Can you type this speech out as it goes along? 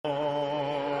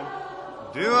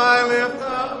Do I lift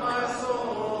up my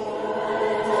soul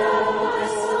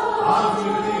unto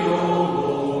thee, O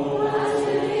Lord?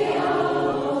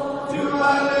 Do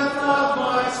I lift up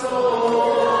my soul?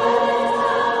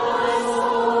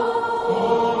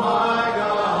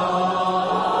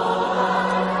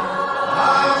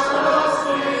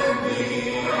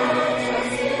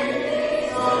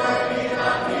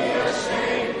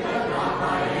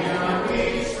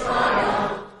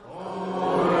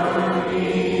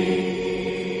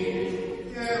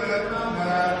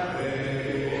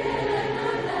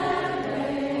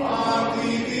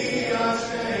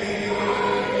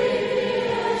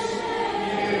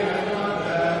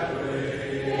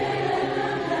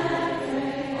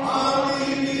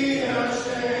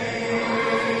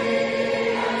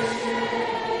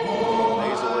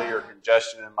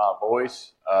 In my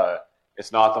voice.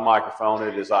 It's not the microphone,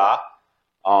 it is I.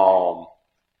 I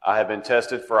have been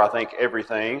tested for, I think,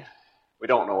 everything. We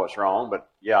don't know what's wrong,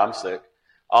 but yeah, I'm sick.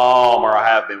 Or I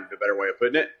have been, would be a better way of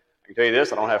putting it. I can tell you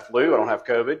this, I don't have flu, I don't have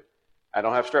COVID, I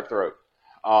don't have strep throat.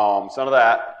 Some of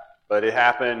that, but it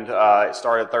happened, it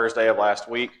started Thursday of last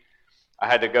week. I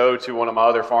had to go to one of my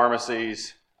other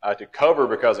pharmacies to cover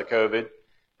because of COVID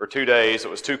for 2 days. It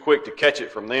was too quick to catch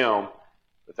it from them.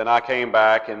 But then I came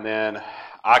back, and then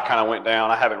I kind of went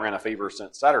down. I haven't ran a fever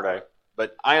since Saturday,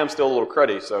 but I am still a little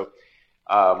cruddy, so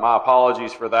my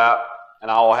apologies for that.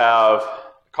 And I will have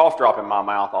a cough drop in my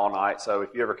mouth all night, so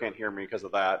if you ever can't hear me because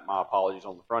of that, my apologies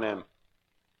on the front end.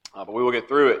 But we will get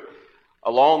through it.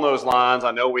 Along those lines,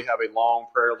 I know we have a long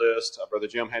prayer list. Brother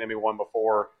Jim handed me one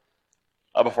before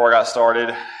I got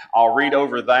started. I'll read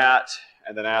over that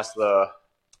and then ask the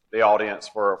audience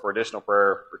for additional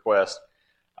prayer requests.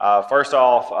 First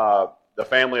off, the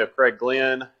family of Craig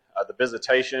Glenn, the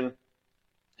visitation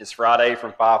is Friday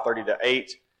from 5:30 to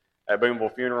 8 at Boonville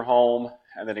Funeral Home,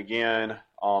 and then again,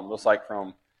 looks like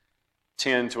from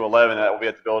 10 to 11, that will be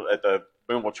at the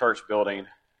Boonville Church building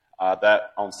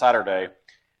that on Saturday,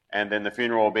 and then the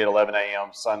funeral will be at 11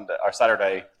 a.m.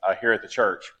 Saturday here at the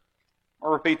church. I'll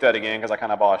repeat that again because I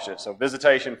kind of botched it. So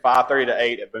visitation 5:30 to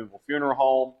 8 at Boonville Funeral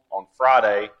Home on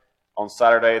Friday. On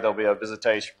Saturday, there'll be a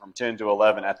visitation from 10 to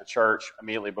 11 at the church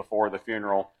immediately before the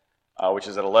funeral, which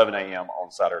is at 11 a.m.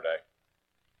 on Saturday.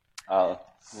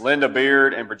 Linda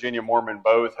Beard and Virginia Mormon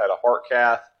both had a heart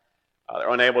cath. They're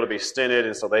unable to be stented,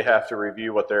 and so they have to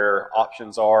review what their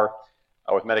options are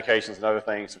with medications and other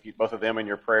things. So keep both of them in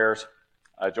your prayers.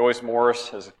 Joyce Morris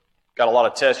has got a lot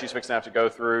of tests she's fixing to have to go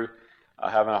through,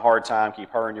 having a hard time.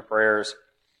 Keep her in your prayers.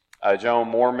 Joan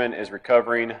Mormon is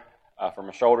recovering from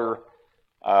a shoulder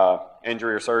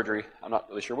injury or surgery. I'm not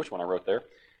really sure which one I wrote there.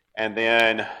 And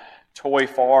then Toy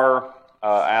Farr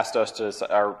asked us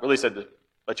to, really said to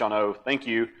let y'all know, thank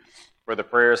you for the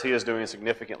prayers. He is doing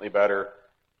significantly better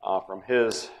from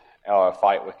his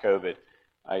fight with COVID.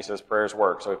 He says prayers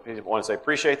work. So if you want to say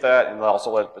appreciate that, and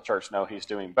also let the church know he's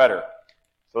doing better.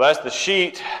 So that's the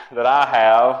sheet that I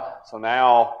have. So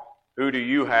now, who do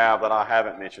you have that I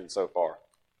haven't mentioned so far?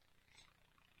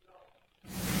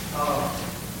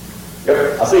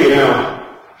 Yep, I see you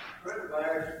now.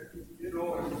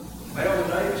 Melvin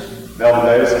Davis. Melvin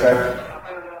Davis, okay. I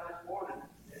found out this morning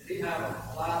that he had a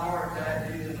live heart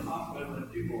attack. He's in the hospital in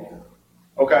Tupelo.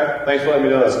 Okay, thanks for letting me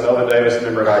know. That's Melvin Davis,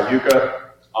 member at IUCA.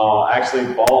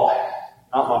 Actually bought,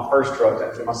 not my first truck,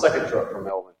 actually my second truck from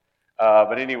Melvin.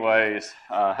 But anyways,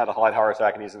 had a light heart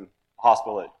attack and he's in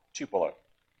hospital at Tupelo.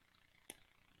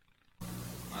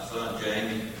 My son,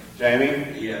 Jamie. Jamie?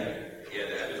 He had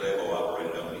to have his elbow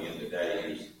operated on again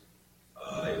today.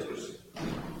 It was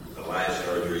the last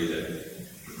surgery that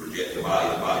the body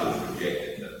was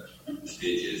rejecting the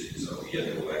stitches, and so he had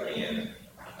to go back in.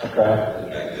 Okay.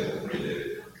 Back to redo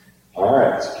it. All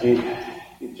right, so keep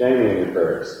Jamie in your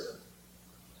prayers.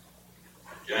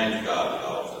 James Goddard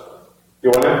also. You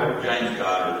want to? James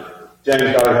Goddard.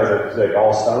 James Goddard has a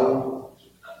gallstone.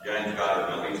 James Goddard,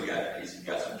 no, he's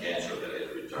got some cancer that has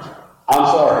returned. I'm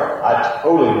sorry, I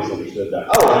totally misunderstood that.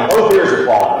 Oh, and both ears are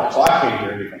clogged, so I can't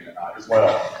hear anything tonight as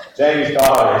well. James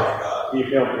Goddard, keep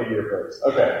him in your prayers.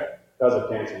 Okay, because of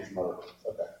cancer and some other things.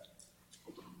 Okay.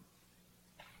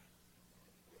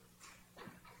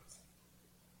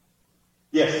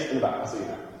 Yes, in the back. I see you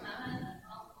now.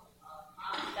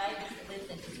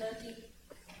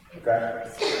 Okay.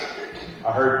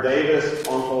 I heard Davis,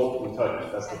 Uncle, Kentucky.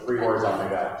 That's the 3 words I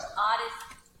made out.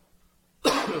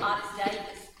 Otis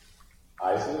Davis.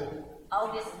 Isaac?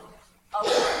 Otis.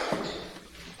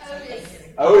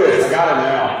 Otis, I got it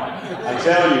now. I'm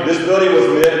telling you, this building was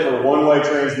meant for one-way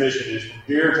transmission. It's from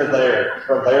here to there.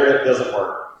 From there, it doesn't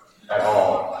work at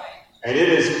all. And it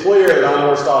is clear that I'm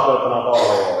more stopped up than I thought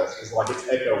I was. It's like it's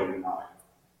echoing tonight.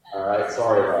 All right,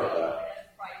 sorry about that.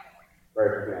 Pray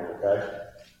for him, okay?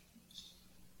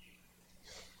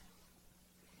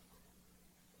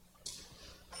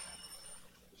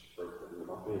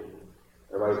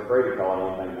 Everybody's afraid to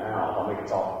call anything now. I'll make it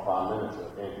talk for 5 minutes,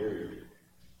 so I can't hear you.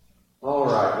 All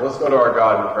right, let's go to our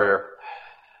God in prayer.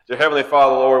 Dear Heavenly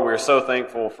Father, Lord, we are so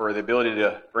thankful for the ability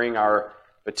to bring our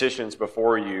petitions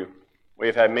before you. We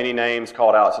have had many names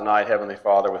called out tonight, Heavenly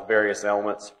Father, with various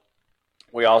ailments.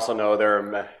 We also know there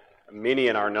are many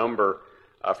in our number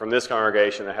from this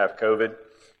congregation that have COVID,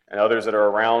 and others that are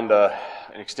around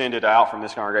and extended out from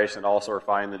this congregation that also are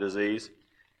fighting the disease.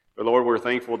 But Lord, we're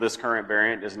thankful this current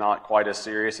variant is not quite as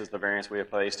serious as the variants we have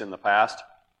faced in the past.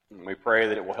 And we pray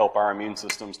that it will help our immune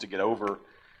systems to get over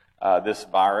this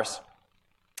virus.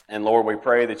 And Lord, we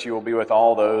pray that you will be with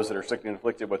all those that are sick and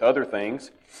afflicted with other things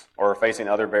or are facing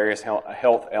other various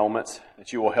health ailments,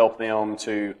 that you will help them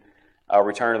to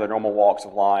return to their normal walks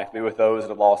of life. Be with those that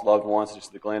have lost loved ones, such as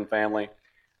the Glenn family.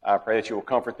 I pray that you will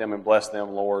comfort them and bless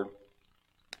them, Lord.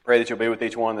 Pray that you'll be with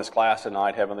each one in this class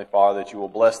tonight, Heavenly Father, that you will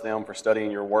bless them for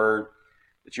studying your word,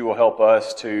 that you will help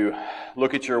us to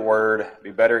look at your word,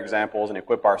 be better examples, and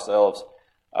equip ourselves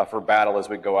for battle as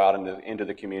we go out into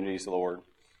the communities, Lord.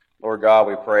 Lord God,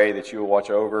 we pray that you will watch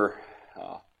over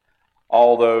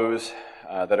all those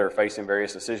that are facing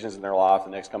various decisions in their life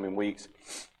the next coming weeks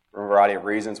for a variety of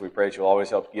reasons. We pray that you'll always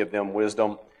help give them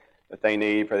wisdom that they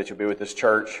need. Pray that you'll be with this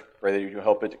church. Pray that you'll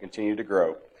help it to continue to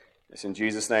grow. It's in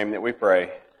Jesus' name that we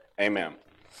pray. Amen.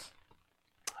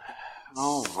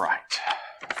 All right.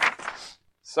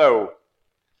 So,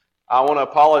 I want to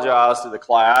apologize to the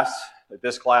class that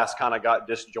this class kind of got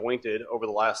disjointed over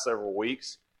the last several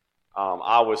weeks.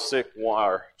 I was sick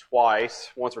once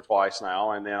or twice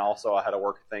now, and then also I had a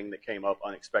work thing that came up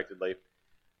unexpectedly.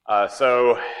 I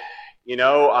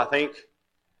think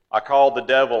I called the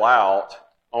devil out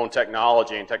on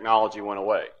technology, and technology went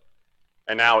away.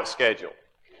 And now it's scheduled.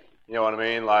 You know what I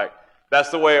mean? Like, that's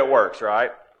the way it works,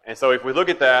 right? And so if we look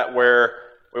at that, where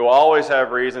we will always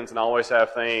have reasons and always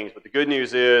have things, but the good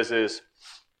news is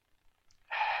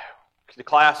the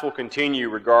class will continue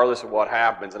regardless of what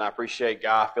happens, and I appreciate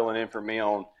Guy filling in for me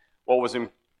on what was in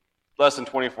less than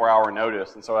 24-hour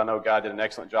notice, and so I know Guy did an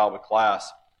excellent job with class.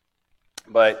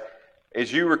 But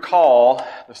as you recall,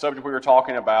 the subject we were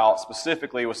talking about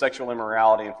specifically was sexual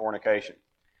immorality and fornication.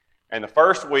 And the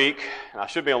first week, and I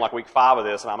should be on like week 5 of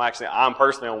this, and I'm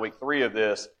personally on week 3 of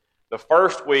this. The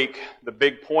first week, the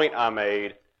big point I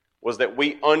made was that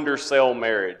we undersell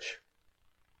marriage.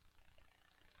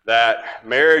 That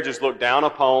marriage is looked down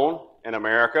upon in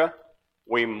America.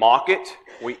 We mock it.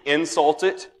 We insult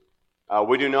it.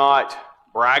 We do not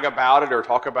brag about it or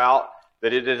talk about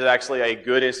that it is actually a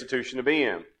good institution to be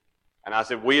in. And I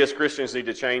said, we as Christians need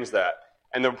to change that.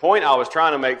 And the point I was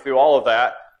trying to make through all of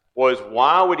that was,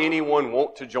 why would anyone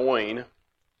want to join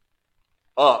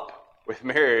up with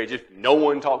marriage if no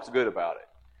one talks good about it?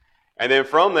 And then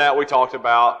from that, we talked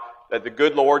about that the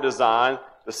good Lord designed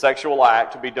the sexual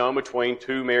act to be done between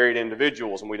two married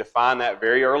individuals. And we defined that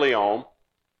very early on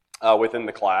within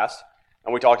the class.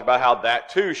 And we talked about how that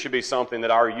too should be something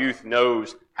that our youth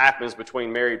knows happens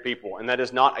between married people. And that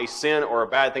is not a sin or a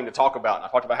bad thing to talk about. And I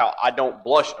talked about how I don't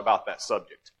blush about that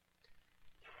subject.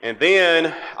 And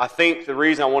then I think the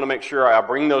reason I want to make sure I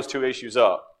bring those two issues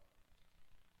up,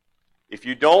 if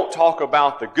you don't talk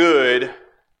about the good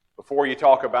before you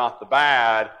talk about the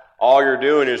bad, all you're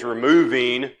doing is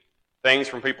removing things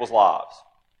from people's lives.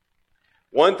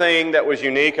 One thing that was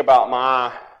unique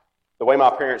about the way my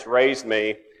parents raised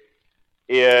me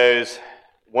is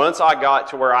once I got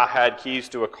to where I had keys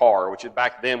to a car, which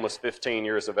back then was 15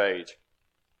 years of age,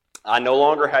 I no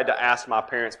longer had to ask my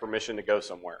parents' permission to go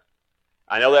somewhere.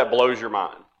 I know that blows your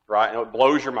mind, right? I know it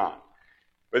blows your mind.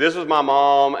 But this was my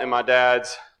mom and my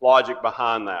dad's logic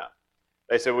behind that.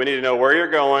 They said, we need to know where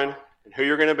you're going and who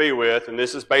you're going to be with, and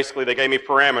this is basically, they gave me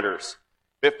parameters.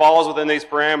 If it falls within these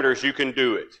parameters, you can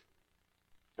do it.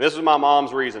 And this was my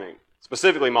mom's reasoning.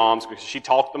 Specifically mom's, because she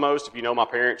talked the most. If you know my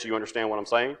parents, you understand what I'm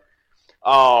saying.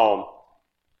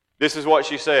 This is what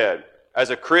she said. As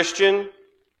a Christian,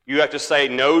 you have to say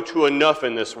no to enough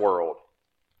in this world.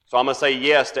 So I'm going to say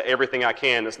yes to everything I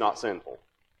can that's not sinful.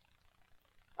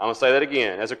 I'm going to say that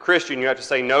again. As a Christian, you have to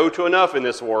say no to enough in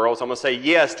this world. So I'm going to say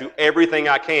yes to everything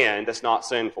I can that's not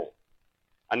sinful.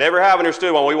 I never have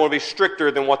understood why we want to be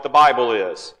stricter than what the Bible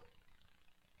is.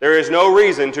 There is no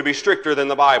reason to be stricter than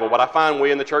the Bible, but I find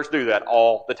we in the church do that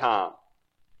all the time.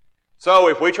 So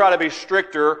if we try to be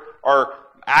stricter or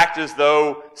act as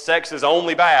though sex is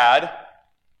only bad,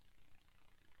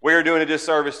 we are doing a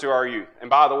disservice to our youth. And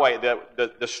by the way,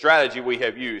 the strategy we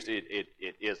have used, it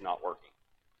is not working.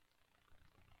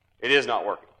 It is not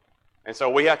working. And so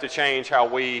we have to change how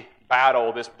we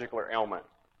battle this particular ailment.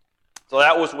 So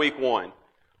that was week 1.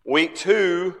 Week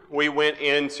 2, we went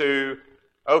into,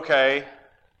 okay,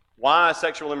 why is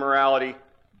sexual immorality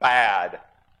bad?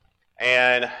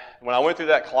 And when I went through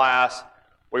that class,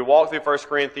 we walked through 1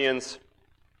 Corinthians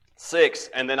 6,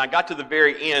 and then I got to the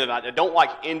very end, and I don't like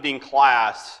ending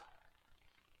class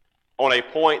on a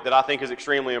point that I think is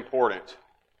extremely important.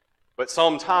 But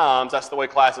sometimes that's the way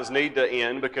classes need to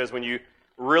end, because when you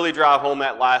really drive home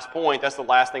that last point, that's the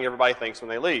last thing everybody thinks when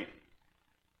they leave.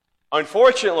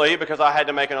 Unfortunately, because I had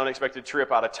to make an unexpected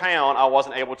trip out of town, I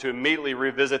wasn't able to immediately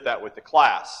revisit that with the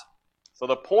class. So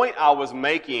the point I was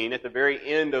making at the very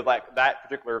end of that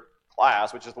particular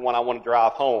class, which is the one I want to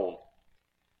drive home,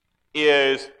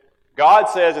 is God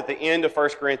says at the end of 1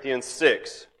 Corinthians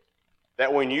 6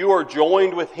 that when you are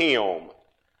joined with Him,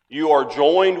 you are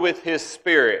joined with His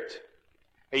Spirit.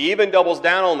 He even doubles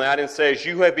down on that and says,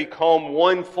 you have become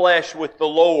one flesh with the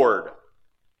Lord.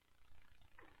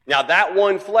 Now that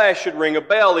one flesh should ring a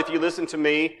bell if you listen to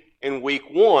me in week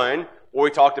 1, where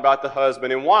we talked about the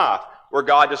husband and wife, where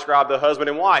God described the husband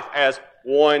and wife as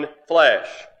one flesh.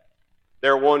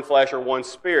 They're one flesh or one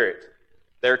spirit.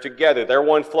 They're together. They're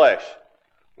one flesh.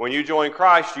 When you join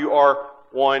Christ, you are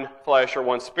one flesh or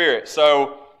one spirit.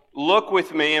 So look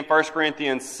with me in 1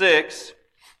 Corinthians 6,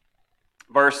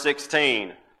 verse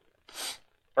 16.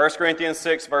 1 Corinthians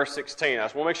 6, verse 16. I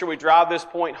just want to make sure we drive this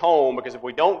point home, because if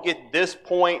we don't get this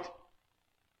point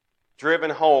driven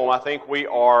home, I think we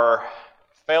are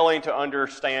failing to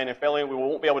understand and we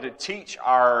won't be able to teach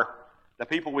the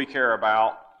people we care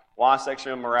about why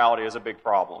sexual immorality is a big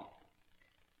problem.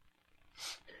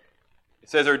 It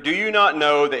says, or do you not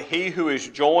know that he who is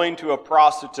joined to a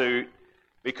prostitute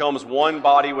becomes one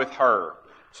body with her?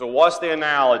 So what's the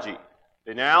analogy?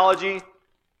 The analogy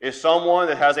is someone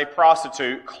that has a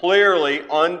prostitute, clearly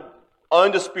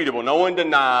undisputable. No one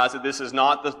denies that this is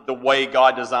not the way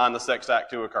God designed the sex act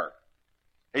to occur.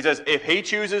 He says if he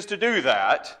chooses to do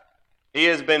that, he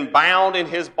has been bound in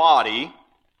his body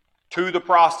to the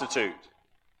prostitute.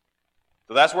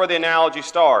 So that's where the analogy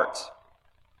starts.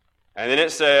 And then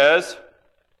it says,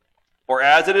 for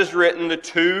as it is written, the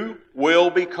two will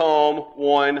become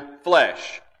one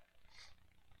flesh.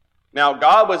 Now,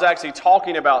 God was actually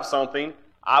talking about something,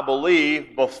 I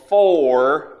believe,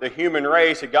 before the human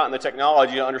race had gotten the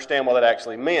technology to understand what that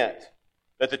actually meant.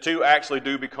 That the two actually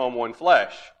do become one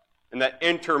flesh. And that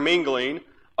intermingling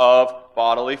of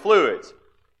bodily fluids.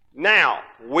 Now,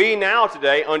 we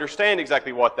today understand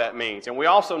exactly what that means. And we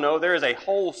also know there is a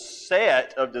whole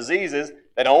set of diseases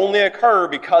that only occur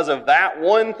because of that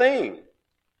one thing.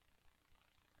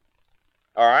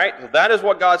 Alright, so that is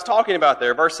what God's talking about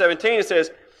there. Verse 17, it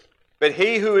says, but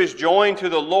he who is joined to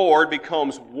the Lord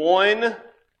becomes one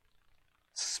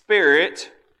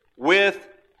spirit with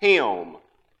Him.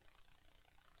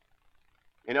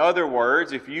 In other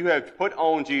words, if you have put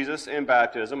on Jesus in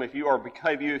baptism, if you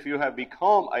have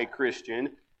become a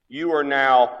Christian, you are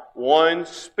now one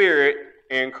spirit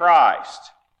in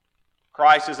Christ.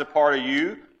 Christ is a part of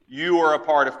you. You are a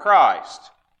part of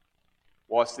Christ.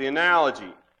 What's the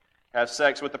analogy? Have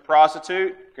sex with a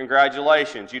prostitute?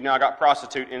 Congratulations, you've now got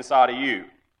prostitute inside of you.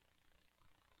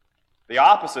 The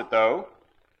opposite, though,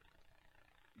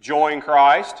 join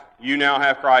Christ. You now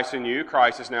have Christ in you.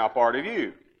 Christ is now a part of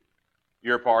you.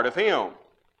 You're a part of Him.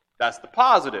 That's the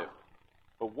positive.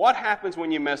 But what happens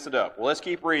when you mess it up? Well, let's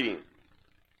keep reading.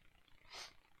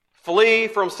 Flee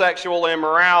from sexual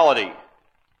immorality.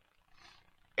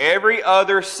 Every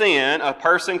other sin a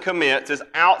person commits is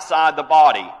outside the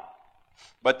body,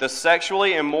 but the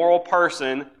sexually immoral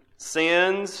person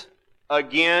sins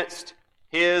against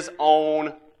his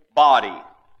own body.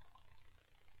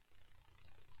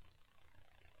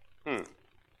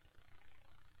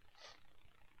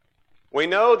 We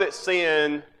know that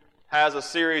sin has a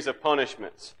series of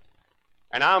punishments.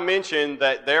 And I mentioned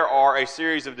that there are a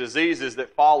series of diseases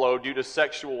that follow due to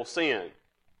sexual sin.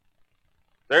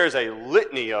 There's a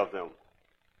litany of them.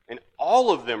 And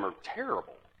all of them are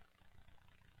terrible.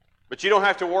 But you don't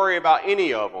have to worry about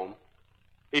any of them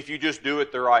if you just do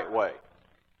it the right way.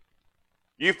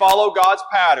 You follow God's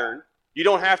pattern, you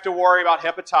don't have to worry about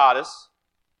hepatitis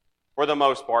for the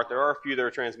most part. There are a few that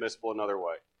are transmissible another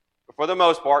way. But for the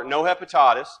most part, no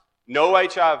hepatitis, no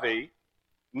HIV,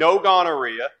 no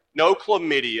gonorrhea, no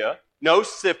chlamydia, no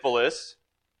syphilis,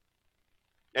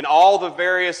 and all the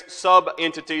various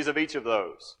sub-entities of each of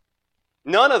those.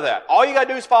 None of that. All you got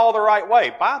to do is follow the right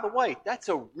way. By the way, that's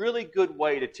a really good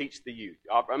way to teach the youth.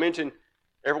 I mentioned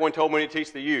everyone told me to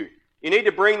teach the youth. You need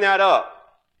to bring that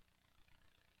up.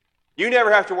 You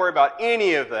never have to worry about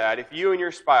any of that if you and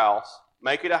your spouse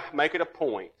make it a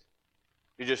point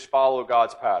to just follow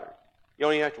God's pattern. You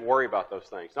don't even have to worry about those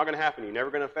things. It's not going to happen to you. Never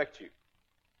going to affect you.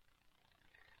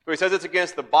 So he says it's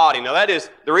against the body. Now that is,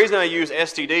 the reason I use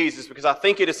STDs is because I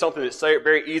think it is something that's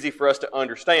very easy for us to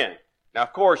understand. Now,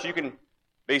 of course, you can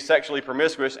be sexually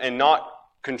promiscuous and not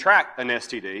contract an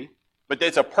STD, but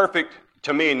it's a perfect,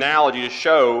 to me, analogy to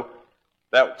show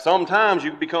that sometimes you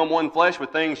can become one flesh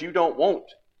with things you don't want.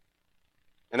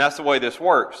 And that's the way this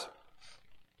works.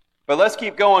 But let's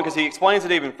keep going because he explains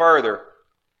it even further.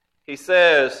 He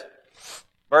says,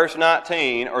 verse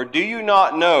 19, or do you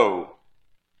not know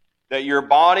that your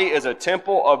body is a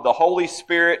temple of the Holy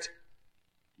Spirit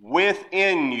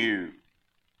within you?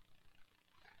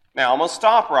 Now, I'm going to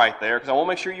stop right there because I want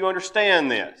to make sure you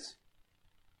understand this.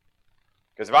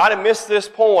 Because if I'd have missed this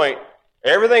point,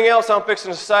 everything else I'm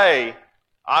fixing to say,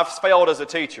 I've failed as a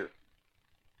teacher.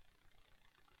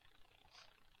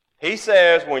 He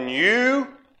says, when you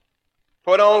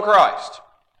put on Christ,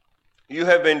 you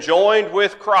have been joined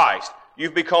with Christ.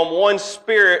 You've become one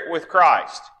spirit with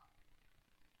Christ.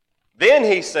 Then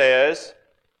he says,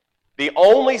 the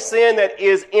only sin that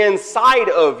is inside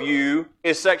of you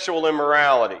is sexual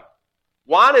immorality.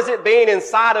 Why does it being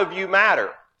inside of you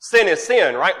matter? Sin is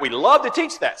sin, right? We love to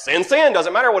teach that. Sin,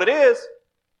 doesn't matter what it is.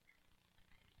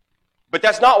 But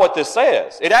that's not what this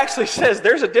says. It actually says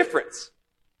there's a difference.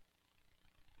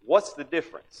 What's the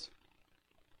difference?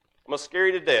 I'm going to scare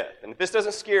you to death. And if this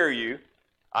doesn't scare you,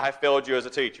 I have failed you as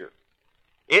a teacher.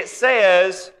 It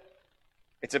says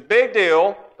it's a big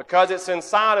deal because it's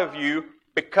inside of you,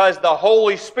 because the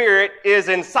Holy Spirit is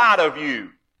inside of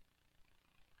you.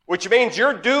 Which means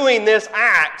you're doing this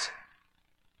act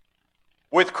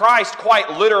with Christ quite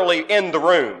literally in the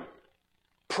room,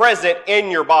 present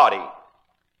in your body.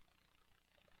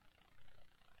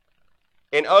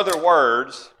 In other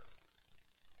words,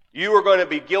 you are going to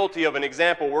be guilty of an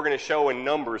example we're going to show in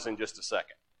Numbers in just a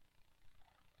second.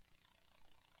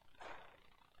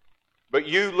 But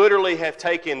you literally have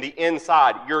taken the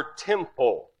inside, your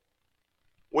temple.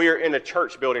 We are in a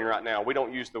church building right now. We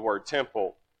don't use the word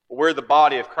temple. We're the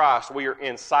body of Christ. We are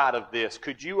inside of this.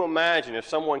 Could you imagine if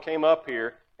someone came up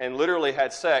here and literally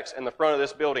had sex in the front of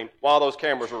this building while those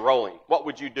cameras were rolling? What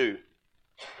would you do?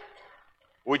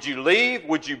 Would you leave?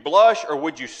 Would you blush? Or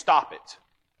would you stop it?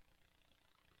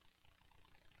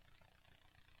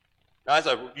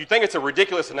 Now, you think it's a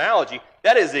ridiculous analogy.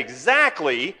 That is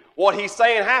exactly what he's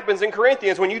saying happens in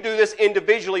Corinthians when you do this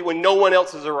individually when no one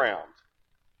else is around.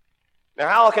 Now,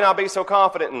 how can I be so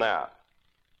confident in that?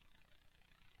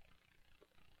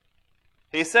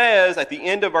 He says at the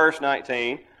end of verse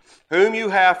 19, whom you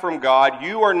have from God,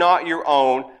 you are not your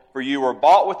own, for you were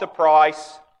bought with a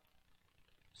price.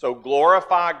 So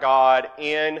glorify God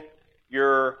in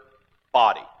your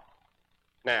body.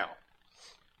 Now,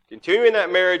 continuing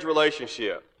that marriage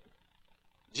relationship,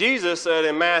 Jesus said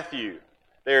in Matthew,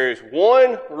 there is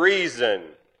one reason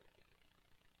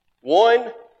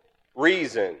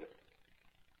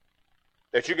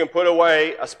that you can put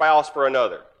away a spouse for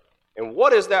another. And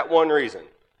what is that one reason?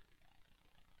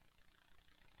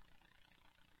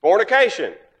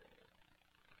 Fornication.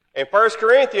 In 1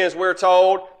 Corinthians, we're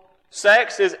told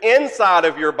sex is inside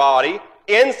of your body,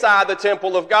 inside the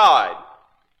temple of God.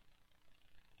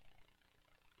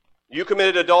 You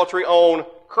committed adultery on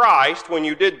Christ when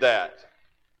you did that.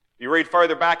 You read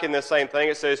further back in this same thing,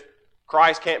 it says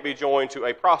Christ can't be joined to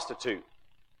a prostitute.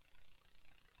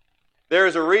 There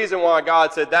is a reason why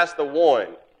God said that's the one.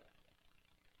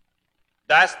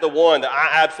 That's the one that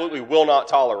I absolutely will not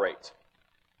tolerate.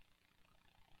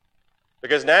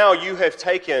 Because now you have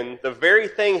taken the very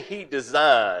thing He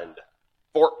designed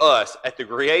for us at the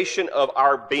creation of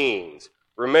our beings.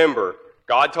 Remember,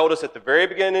 God told us at the very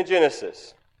beginning in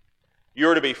Genesis,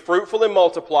 you're to be fruitful and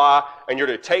multiply, and you're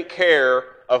to take care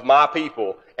of my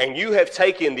people. And you have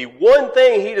taken the one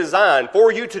thing He designed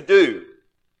for you to do,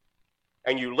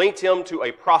 and you linked Him to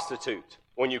a prostitute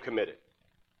when you committed.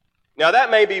 Now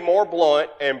that may be more blunt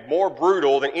and more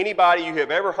brutal than anybody you have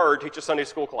ever heard teach a Sunday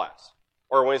school class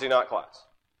or a Wednesday night class.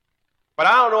 But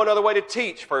I don't know another way to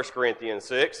teach 1 Corinthians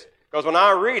 6, because when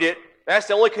I read it, that's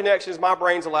the only connections my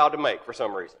brain's allowed to make for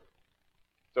some reason.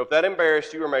 So if that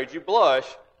embarrassed you or made you blush,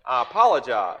 I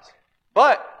apologize.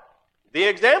 But the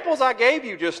examples I gave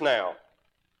you just now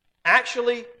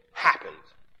actually happened.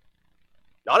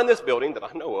 Not in this building that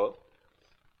I know of,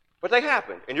 but they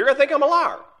happened. And you're going to think I'm a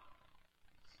liar.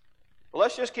 Well,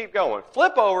 let's just keep going.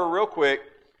 Flip over real quick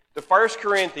to 1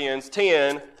 Corinthians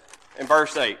 10 and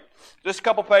verse 8. Just a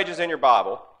couple pages in your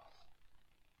Bible.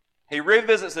 He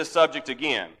revisits this subject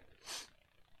again.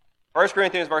 1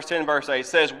 Corinthians verse 10 and verse 8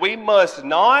 says, we must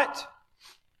not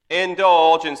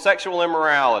indulge in sexual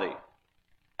immorality,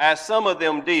 as some of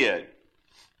them did.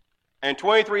 and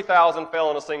 23,000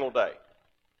 fell in a single day.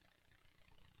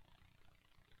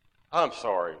 I'm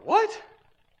sorry, what?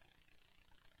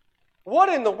 What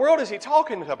in the world is he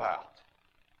talking about?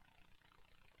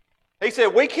 He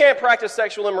said, we can't practice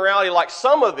sexual immorality like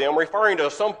some of them, referring to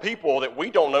some people that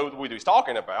we don't know what he's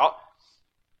talking about.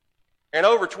 And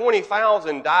over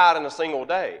 20,000 died in a single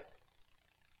day.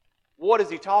 What is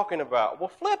he talking about? Well,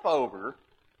 flip over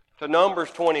to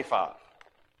Numbers 25.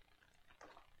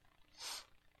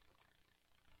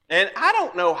 And I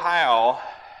don't know how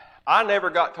I never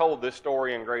got told this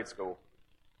story in grade school.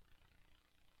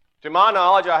 To my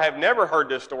knowledge, I have never heard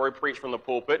this story preached from the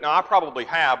pulpit. Now, I probably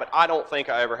have, but I don't think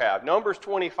I ever have. Numbers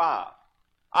 25.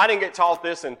 I didn't get taught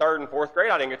this in 3rd and 4th grade.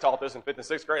 I didn't get taught this in 5th and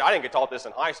 6th grade. I didn't get taught this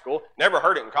in high school. Never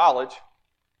heard it in college.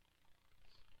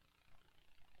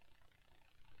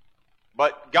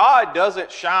 But God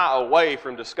doesn't shy away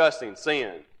from discussing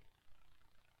sin.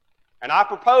 And I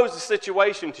proposed a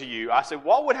situation to you. I said,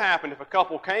 what would happen if a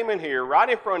couple came in here right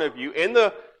in front of you in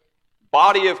the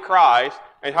body of Christ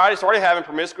and started having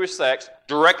promiscuous sex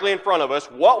directly in front of us?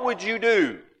 What would you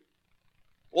do?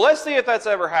 Well, let's see if that's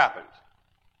ever happened.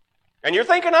 And you're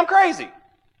thinking I'm crazy.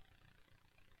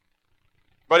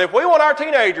 But if we want our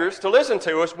teenagers to listen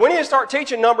to us, we need to start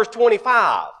teaching Numbers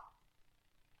 25.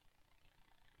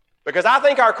 Because I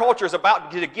think our culture is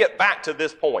about to get back to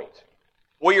this point.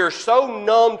 We are so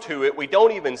numb to it, we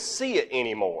don't even see it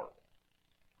anymore.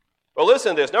 Well,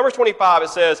 listen to this. Numbers 25, it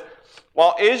says,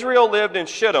 while Israel lived in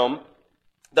Shittim,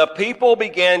 the people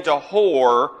began to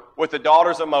whore with the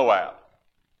daughters of Moab.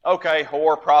 Okay,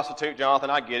 whore, prostitute, Jonathan,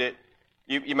 I get it.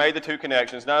 You made the two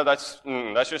connections. No, that's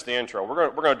just the intro. We're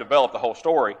going to develop the whole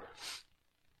story.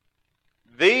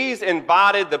 These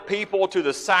invited the people to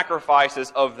the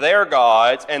sacrifices of their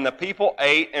gods, and the people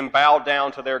ate and bowed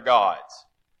down to their gods.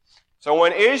 So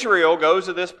when Israel goes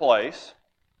to this place,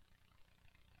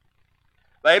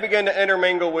 they begin to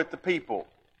intermingle with the people.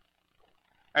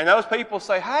 And those people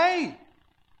say, hey,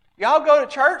 y'all go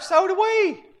to church? So do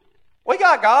we. We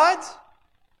got gods.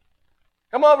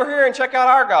 Come over here and check out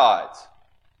our gods.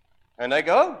 And they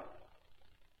go.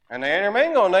 And they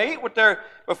intermingle and they eat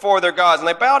before their gods. And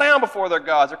they bow down before their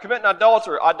gods. They're committing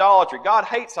idolatry. God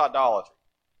hates idolatry.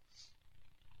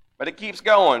 But it keeps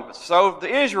going. So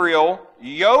Israel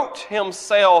yoked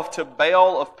himself to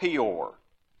Baal of Peor.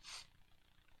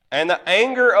 And the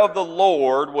anger of the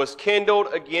Lord was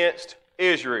kindled against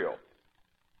Israel.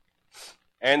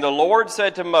 And the Lord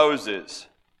said to Moses,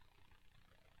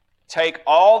 take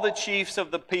all the chiefs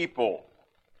of the people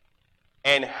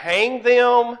and hang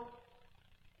them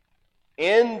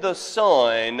in the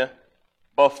sun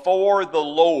before the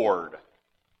Lord.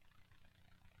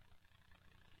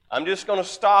 I'm just going to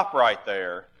stop right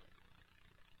there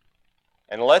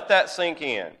and let that sink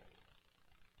in.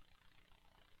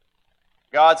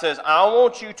 God says, I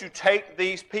want you to take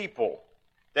these people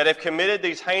that have committed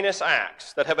these heinous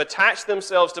acts, that have attached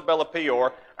themselves to Baal of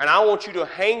Peor, and I want you to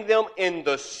hang them in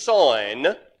the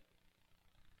sun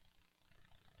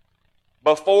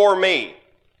before me.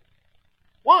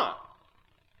 Why?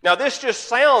 Now, this just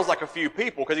sounds like a few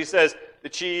people, because he says the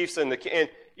chiefs and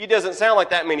it doesn't sound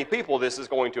like that many people this is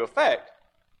going to affect.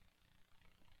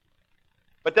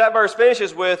 But that verse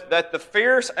finishes with, that the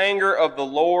fierce anger of the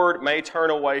Lord may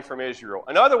turn away from Israel.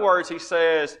 In other words, he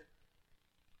says,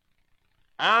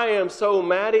 I am so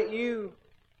mad at you.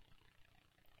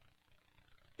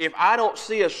 If I don't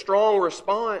see a strong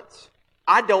response,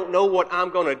 I don't know what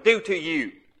I'm going to do to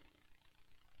you.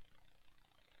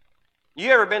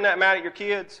 You ever been that mad at your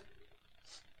kids?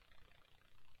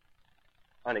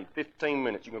 I need 15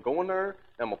 minutes. You can go in there, and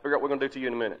I'm going to figure out what we're going to do to you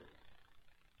in a minute.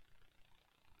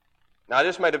 Now, I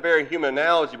just made a very human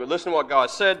analogy, but listen to what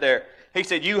God said there. He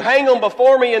said, you hang them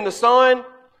before me in the sun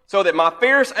so that my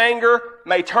fierce anger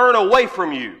may turn away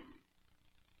from you.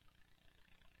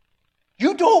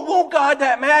 You don't want God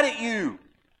that mad at you.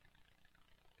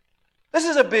 This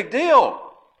is a big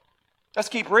deal. Let's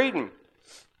keep reading.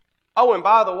 Oh, and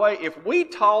by the way, if we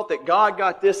taught that God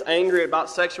got this angry about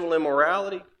sexual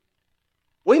immorality,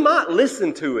 we might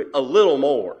listen to it a little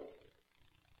more.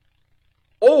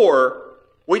 Or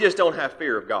we just don't have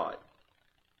fear of God.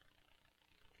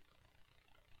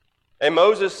 And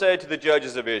Moses said to the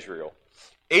judges of Israel,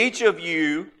 each of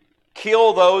you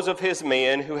kill those of his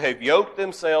men who have yoked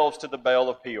themselves to the Baal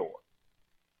of Peor.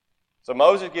 So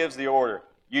Moses gives the order,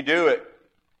 you do it.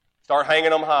 Start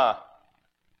hanging them high.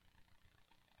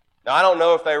 Now, I don't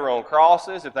know if they were on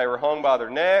crosses, if they were hung by their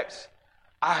necks.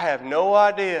 I have no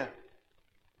idea.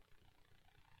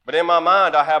 But in my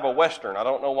mind, I have a Western. I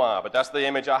don't know why, but that's the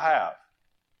image I have.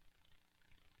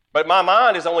 But my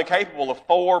mind is only capable of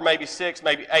 4, maybe 6,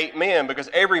 maybe 8 men, because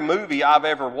every movie I've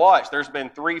ever watched, there's been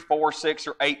 3, 4, 6,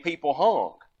 or 8 people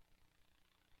hung.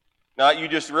 Now, you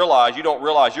don't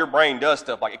realize your brain does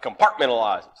stuff like it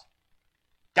compartmentalizes.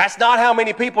 That's not how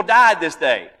many people died this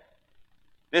day.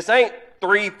 This ain't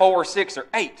 3, 4, 6, or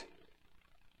 8.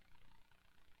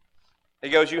 He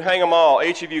goes, you hang them all.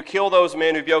 Each of you kill those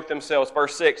men who've yoked themselves.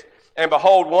 Verse 6, and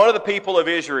behold, one of the people of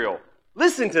Israel.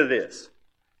 Listen to this.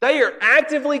 They are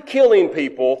actively killing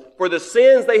people for the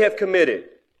sins they have committed.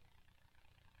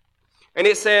 And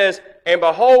it says, and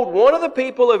behold, one of the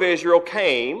people of Israel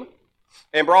came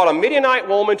and brought a Midianite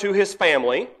woman to his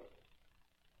family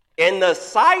in the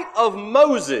sight of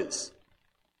Moses.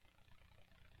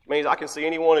 Which means I can see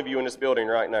any one of you in this building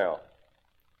right now.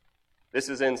 This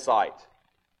is in sight.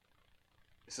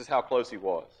 This is how close he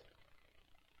was.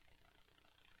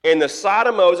 In the sight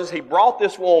of Moses, he brought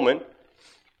this woman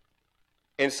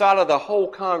inside of the whole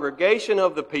congregation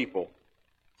of the people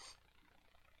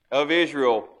of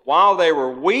Israel while they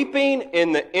were weeping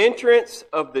in the entrance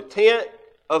of the tent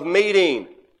of meeting.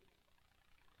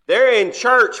 They're in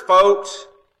church, folks.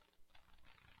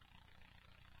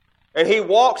 And he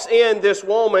walks in this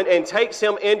woman and takes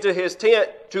him into his tent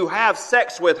to have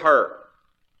sex with her.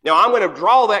 Now, I'm going to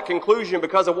draw that conclusion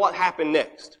because of what happened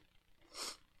next.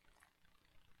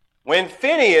 When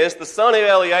Phinehas, the son of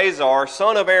Eleazar,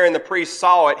 son of Aaron the priest,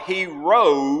 saw it, he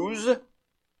rose.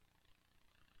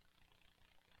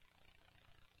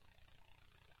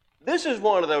 This is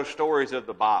one of those stories of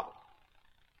the Bible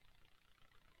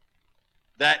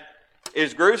that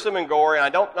is gruesome and gory.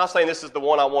 And I'm not saying this is the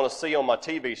one I want to see on my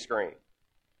TV screen.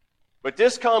 But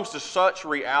this comes to such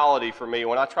reality for me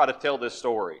when I try to tell this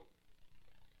story.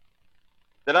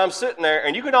 That I'm sitting there,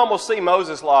 and you can almost see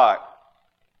Moses like,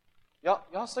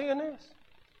 y'all seeing this?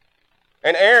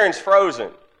 And Aaron's frozen.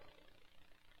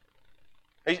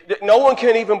 No one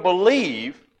can even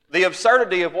believe the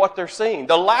absurdity of what they're seeing,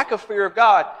 the lack of fear of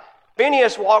God.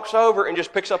 Phinehas walks over and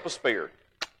just picks up a spear.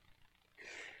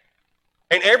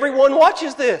 And everyone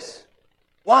watches this.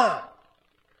 Why?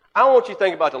 I want you to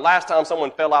think about the last time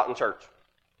someone fell out in church.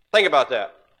 Think about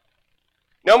that.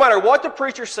 No matter what the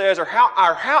preacher says or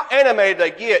how animated they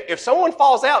get, if someone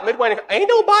falls out midway, ain't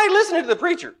nobody listening to the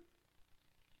preacher.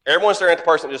 Everyone's staring at the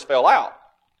person that just fell out.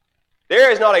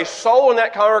 There is not a soul in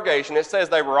that congregation that says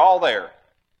they were all there.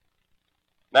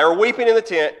 They were weeping in the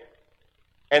tent,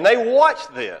 and they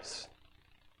watched this.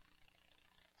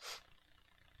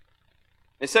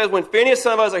 It says, when Phinehas,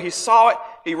 son of Eleazar, he saw it,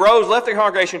 he rose, left the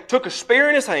congregation, took a spear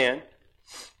in his hand,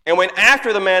 and went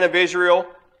after the man of Israel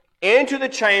into the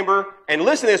chamber, and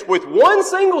listen to this, with one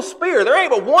single spear. There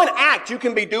ain't but one act you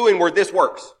can be doing where this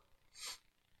works.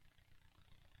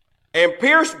 And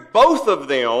pierced both of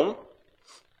them,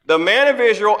 the man of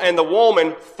Israel and the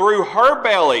woman, through her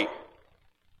belly.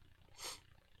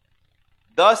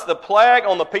 Thus the plague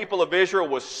on the people of Israel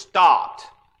was stopped.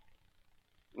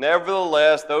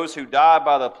 Nevertheless, those who died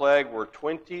by the plague were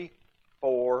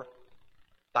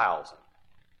 24,000.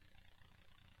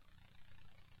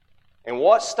 And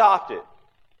what stopped it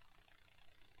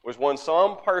was when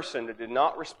some person that did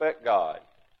not respect God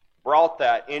brought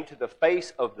that into the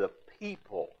face of the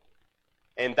people,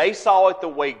 and they saw it the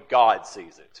way God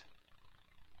sees it.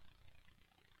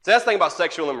 So that's the thing about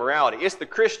sexual immorality. It's the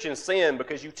Christian sin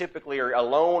because you typically are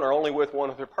alone or only with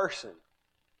one other person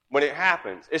when it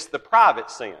happens. It's the private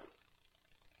sin.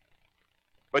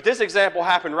 But this example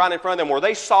happened right in front of them where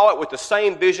they saw it with the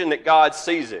same vision that God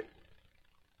sees it.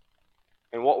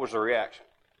 And what was the reaction?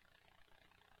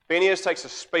 Phinehas takes a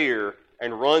spear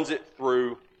and runs it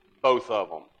through both of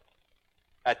them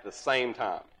at the same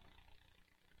time.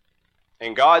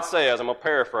 And God says, I'm going to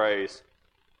paraphrase,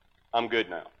 I'm good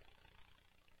now.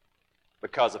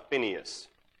 Because of Phinehas.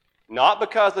 Not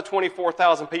because the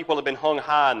 24,000 people had been hung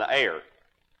high in the air,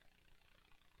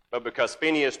 but because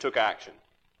Phinehas took action.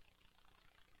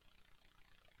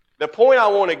 The point I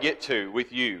want to get to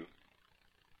with you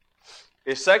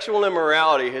is sexual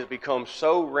immorality has become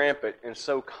so rampant and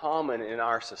so common in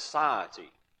our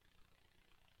society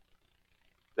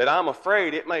that I'm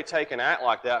afraid it may take an act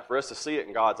like that for us to see it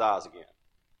in God's eyes again.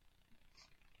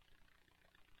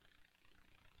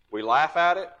 We laugh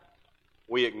at it.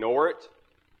 We ignore it.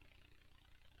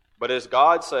 But as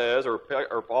God says, or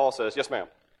Paul says, yes, ma'am.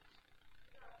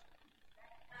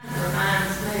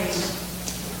 Reminds me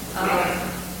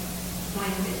of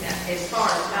when, as far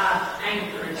as God's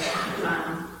anger is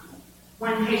concerned,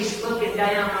 when He's looking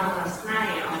down on us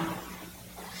now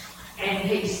and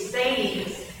He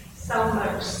sees so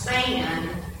much sin,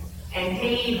 and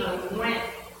He even went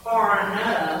far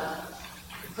enough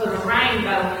to put a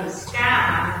rainbow in the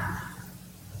sky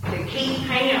to keep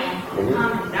him from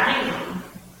coming down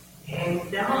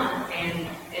and done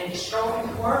and destroying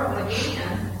the world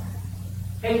again.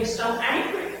 He was so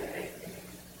angry.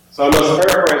 So I'm going to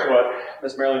paraphrase what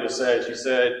Miss Marilyn just said. She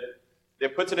said,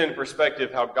 it puts it into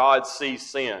perspective how God sees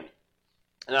sin.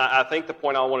 And I think the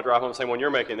point I want to drive home is the same one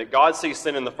you're making, that God sees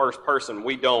sin in the first person.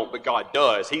 We don't, but God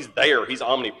does. He's there. He's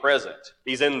omnipresent.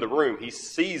 He's in the room. He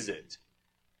sees it.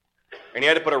 And he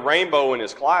had to put a rainbow in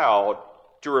his cloud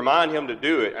to remind him to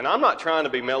do it. And I'm not trying to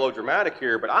be melodramatic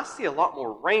here, but I see a lot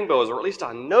more rainbows, or at least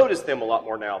I notice them a lot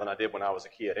more now than I did when I was a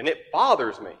kid. And it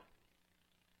bothers me.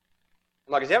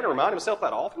 I'm like, does he have to remind himself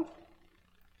that often?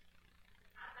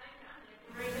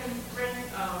 I didn't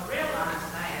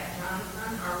realize that,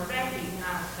 Jonathan, or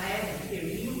recognize that until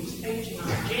you was teaching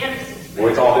on Genesis.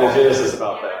 We talked in Genesis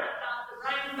about that. I thought the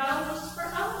rainbow was for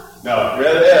us. No,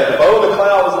 the bow in the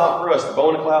cloud was not for us. The bow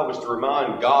in the cloud was to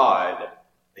remind God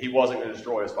that he wasn't going to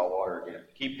destroy us by water again.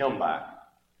 Keep him back.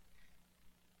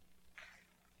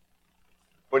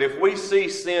 But if we see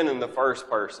sin in the first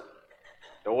person,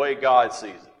 the way God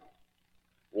sees it,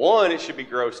 one, it should be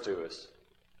gross to us.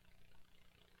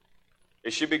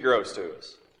 It should be gross to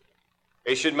us.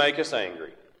 It should make us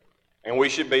angry. And we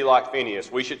should be like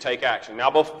Phineas. We should take action. Now,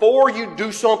 before you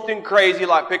do something crazy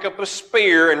like pick up a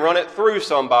spear and run it through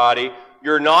somebody,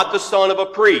 you're not the son of a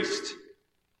priest.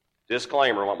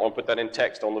 Disclaimer. I'm going to put that in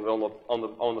text on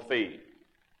the feed.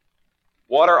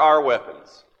 What are our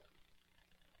weapons?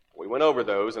 We went over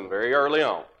those and very early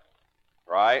on.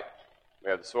 Right? We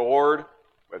have the sword.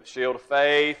 We have the shield of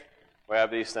faith. We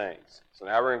have these things. So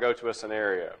now we're going to go to a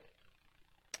scenario.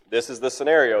 This is the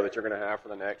scenario that you're going to have for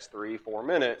the next 3-4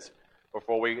 minutes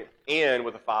before we end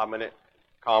with a 5-minute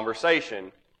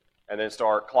conversation and then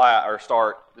start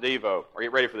the Devo, or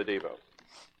get ready for the Devo.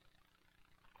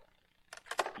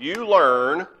 You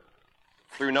learn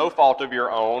through no fault of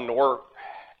your own nor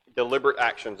deliberate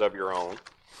actions of your own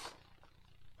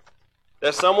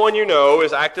that someone you know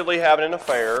is actively having an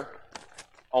affair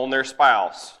on their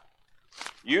spouse.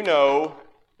 You know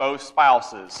both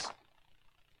spouses.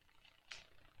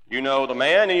 You know the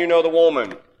man and you know the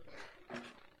woman.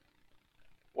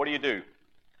 What do?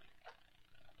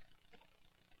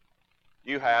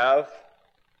 You have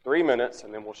 3 minutes,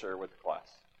 and then we'll share with the class.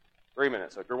 3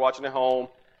 minutes. So if you're watching at home,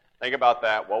 think about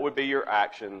that. What would be your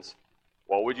actions?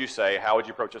 What would you say? How would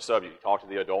you approach a subject? You talk to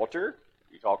the adulterer?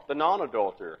 You talk to the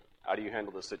non-adulterer? How do you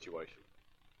handle this situation?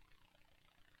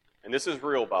 And this is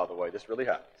real, by the way. This really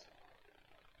happens.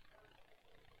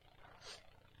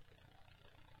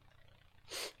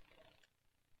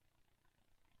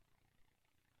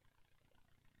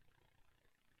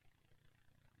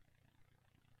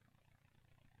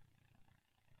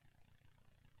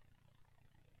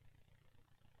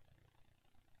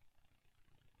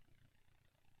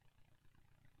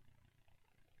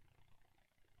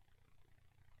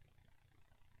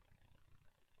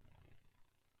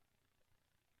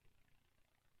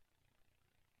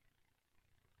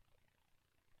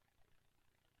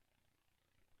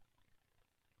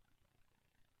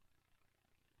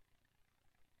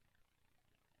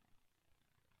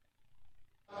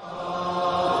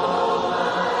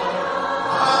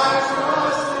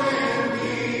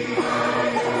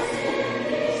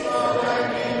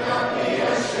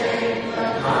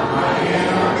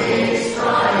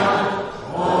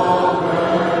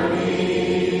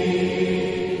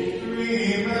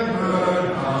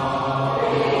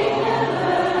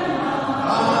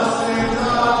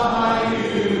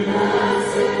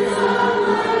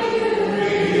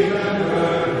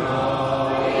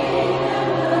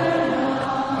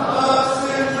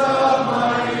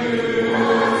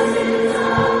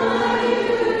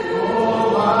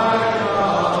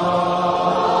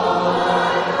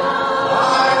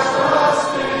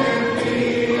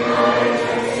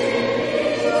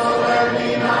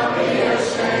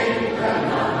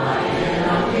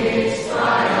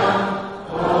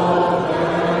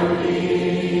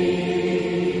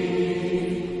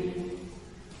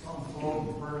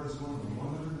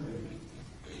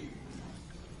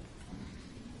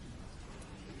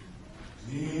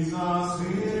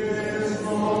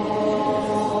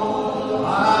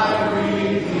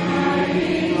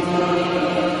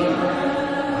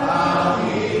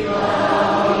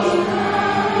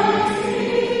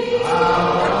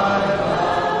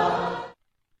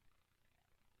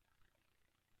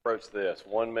 This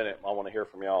 1 minute, I want to hear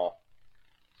from y'all.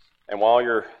 And while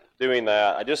you're doing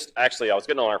that, I was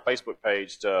getting on our Facebook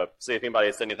page to see if anybody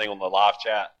had said anything on the live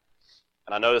chat,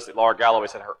 and I noticed that Laura Galloway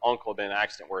said her uncle had been in an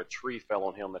accident where a tree fell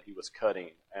on him that he was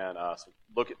cutting. And so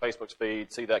look at Facebook's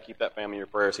feed, see that, keep that family in your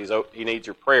prayers. He needs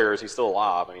your prayers. He's still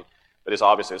alive, but it's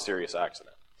obviously a serious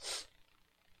accident.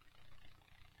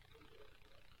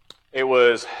 It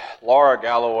was Laura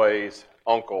Galloway's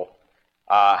uncle.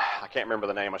 I can't remember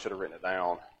the name. I should have written it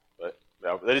down, but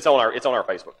it's on our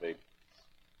Facebook feed.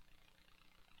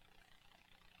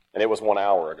 And it was 1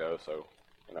 hour ago, so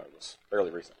it was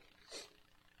fairly recent.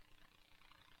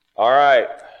 All right.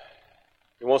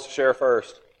 Who wants to share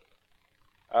first?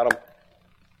 Adam.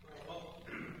 Well,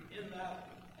 in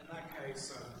that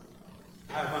case,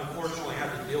 I've unfortunately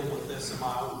had to deal with this in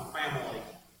my own family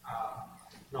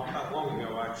not that long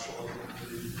ago, actually.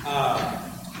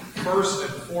 First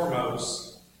and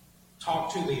foremost,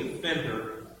 talk to the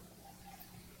offender.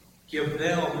 Give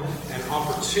them an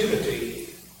opportunity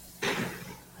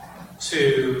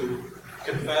to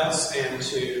confess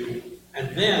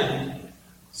and then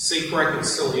seek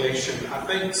reconciliation. I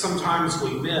think sometimes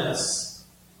we miss,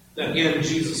 again,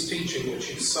 Jesus' teaching, which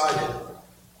you cited,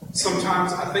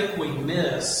 sometimes I think we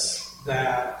miss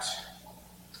that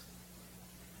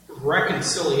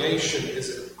reconciliation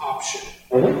is an option.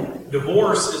 Mm-hmm.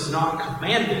 Divorce is not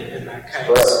commanded in that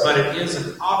case, but it is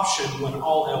an option when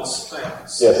all else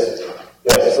fails. Yes.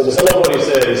 So to sum up what he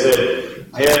said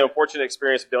he had an unfortunate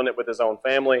experience dealing it with his own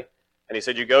family, and he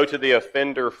said you go to the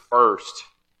offender first,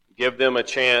 give them a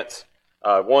chance,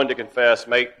 one, to confess,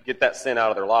 get that sin out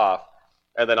of their life,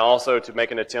 and then also to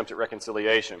make an attempt at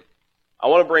reconciliation. I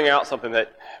want to bring out something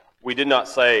that we did not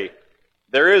say.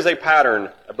 There is a pattern,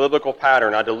 a biblical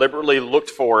pattern. I deliberately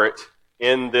looked for it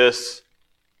in this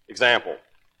example.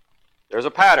 There's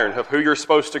a pattern of who you're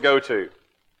supposed to go to.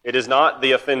 It is not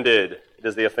the offended, it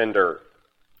is the offender.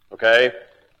 Okay?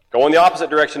 Going the opposite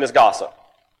direction is gossip.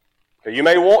 Okay, you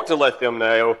may want to let them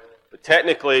know, but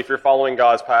technically, if you're following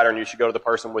God's pattern, you should go to the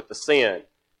person with the sin.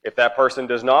 If that person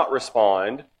does not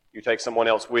respond, you take someone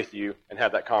else with you and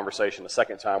have that conversation a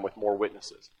second time with more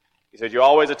witnesses. He said, you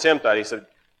always attempt that.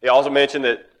 He also mentioned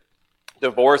that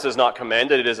divorce is not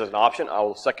commanded, it is an option. I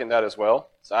will second that as well.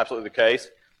 It's absolutely the case.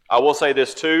 I will say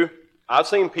this too. I've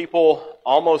seen people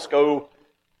almost go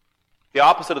the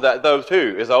opposite of that, though,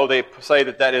 too, as though they say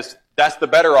that's the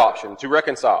better option, to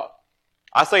reconcile.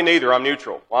 I say neither. I'm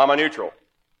neutral. Why am I neutral?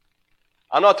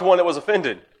 I'm not the one that was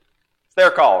offended. It's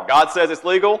their call. God says it's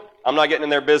legal. I'm not getting in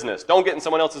their business. Don't get in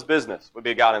someone else's business would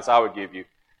be a guidance I would give you.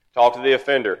 Talk to the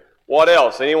offender. What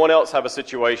else? Anyone else have a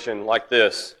situation like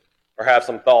this or have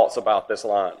some thoughts about this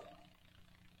line?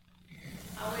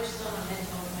 I wish someone had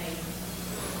told me.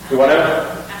 Do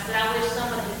whatever? I said, I wish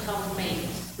someone had told me.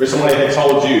 Wish someone had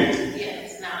told you.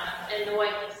 Yes, not in the way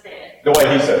he said. The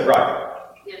way he said, right.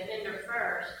 The offender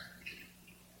first,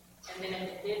 and then if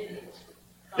it didn't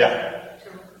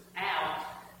come out,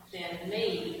 then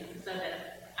me, so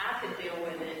that I could deal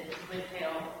with it with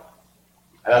help.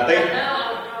 And I think I know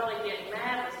I would probably get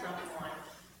mad with someone,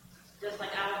 just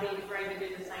like I would be afraid to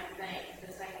do the same thing.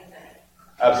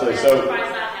 Absolutely. That's So the price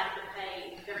I have to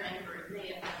pay if they're angry at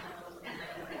me if I wasn't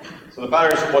that way. So the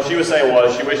pattern, what she was saying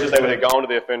was she wishes they would have gone to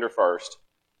the offender first,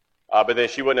 but then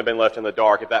she wouldn't have been left in the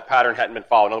dark if that pattern hadn't been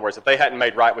followed. In other words, if they hadn't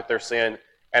made right with their sin.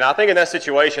 And I think in that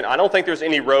situation, I don't think there's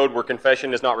any road where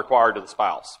confession is not required to the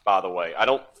spouse, by the way.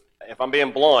 If I'm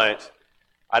being blunt,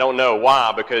 I don't know.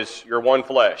 Why? Because you're one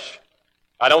flesh.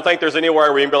 I don't think there's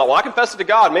anywhere where you can be like, well, I confess it to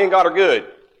God. Me and God are good.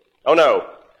 Oh, no.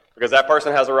 Because that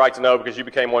person has a right to know because you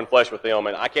became one flesh with them.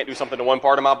 And I can't do something to one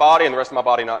part of my body and the rest of my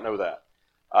body not know that.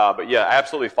 But yeah,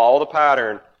 absolutely follow the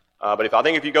pattern. But I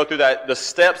think if you go through the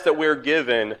steps that we're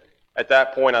given, at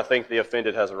that point, I think the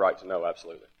offended has a right to know,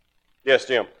 absolutely. Yes,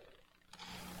 Jim?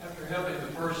 After helping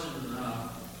the person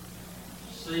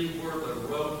see where the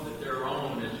road that they're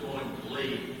on is going to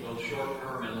lead, both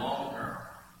short-term and long-term,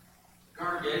 the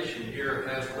congregation here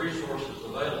has resources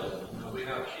available. We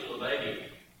have Sheila Beatty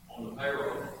on the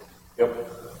payroll.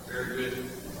 Yep. Very good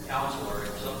counselor.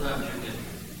 And sometimes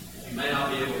you may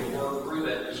not be able to work through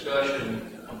that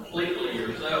discussion completely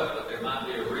yourself, but there might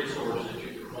be a resource that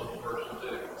you can help the person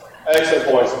do. Excellent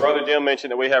point. So Brother Jim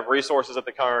mentioned that we have resources at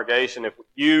the congregation. If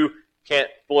you can't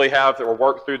fully have or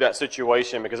work through that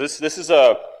situation, because this is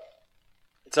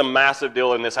it's a massive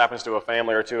deal, and this happens to a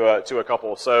family or to a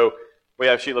couple. So we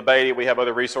have Sheila Beatty. We have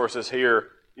other resources here.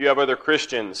 You have other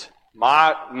Christians.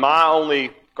 My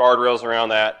only guardrails around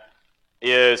that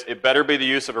is it better be the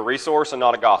use of a resource and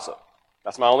not a gossip.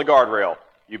 That's my only guardrail.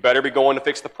 You better be going to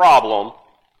fix the problem,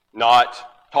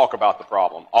 not talk about the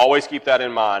problem. Always keep that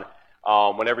in mind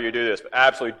whenever you do this. But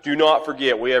absolutely, do not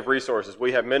forget, we have resources.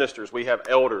 We have ministers. We have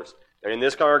elders in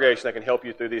this congregation that can help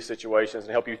you through these situations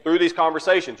and help you through these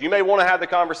conversations. You may want to have the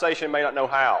conversation, may not know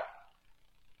how.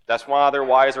 That's why they're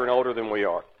wiser and older than we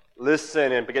are.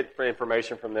 Listen and get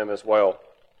information from them as well.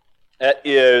 That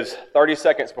is 30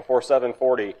 seconds before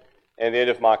 7:40 and the end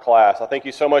of my class. I thank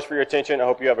you so much for your attention. I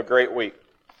hope you have a great week.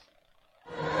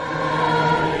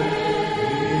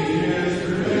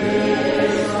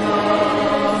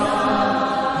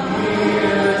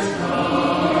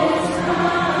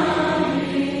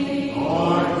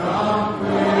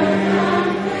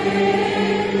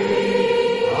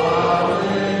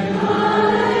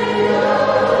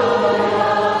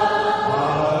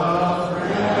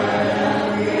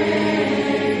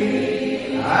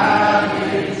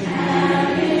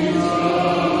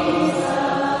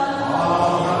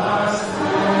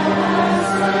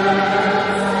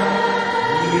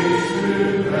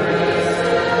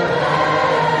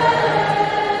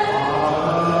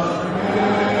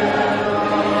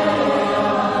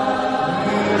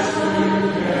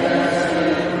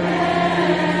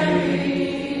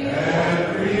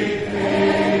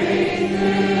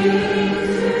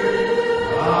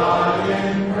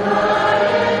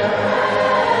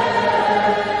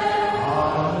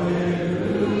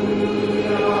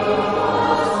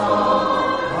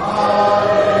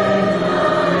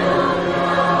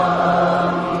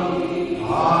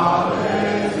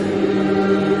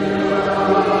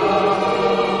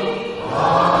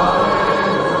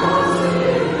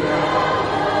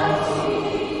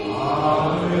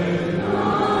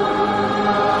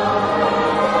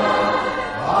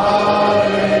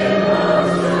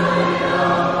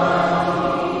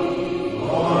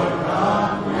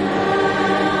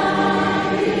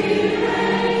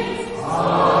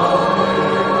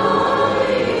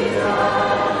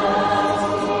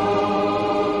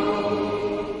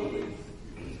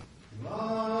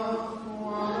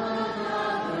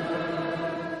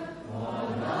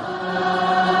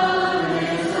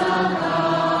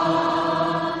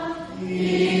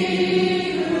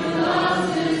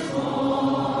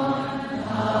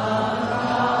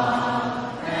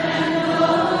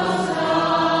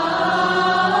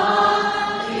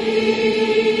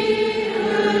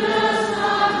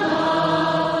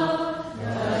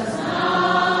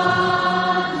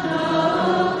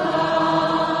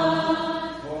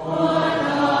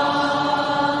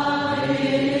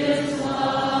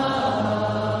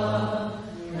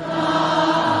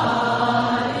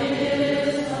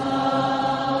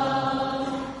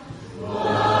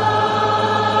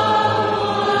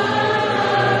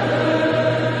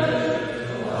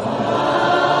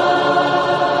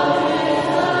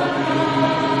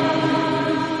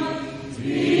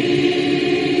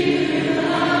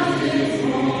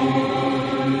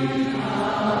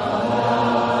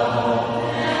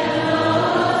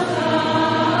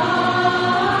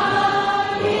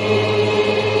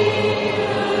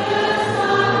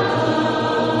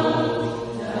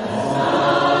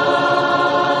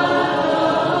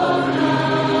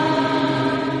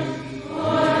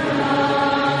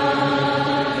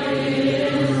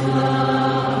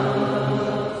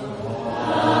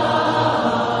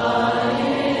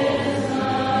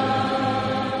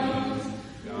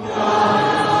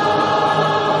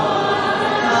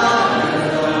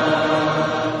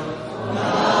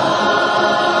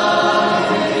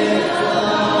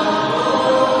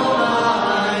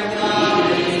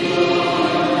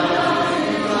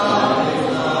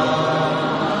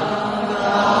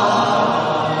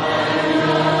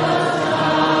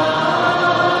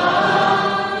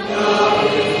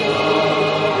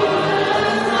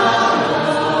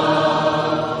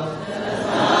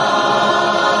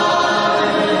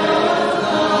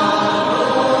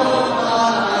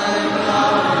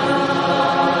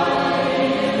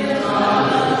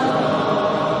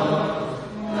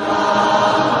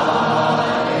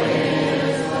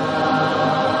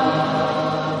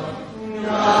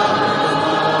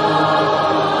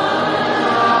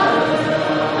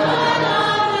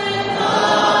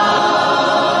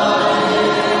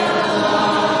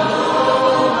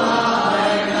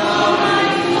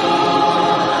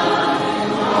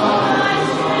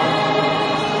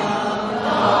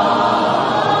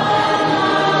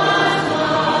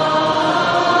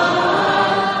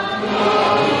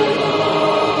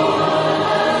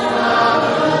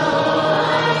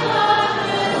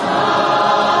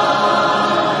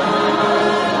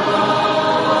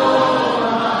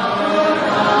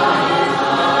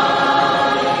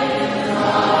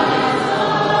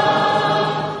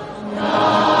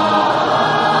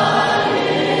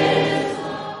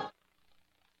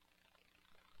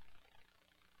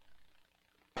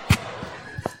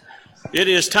 It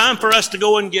is time for us to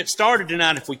go and get started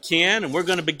tonight if we can, and we're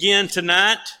going to begin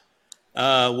tonight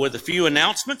with a few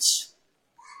announcements.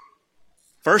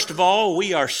 First of all,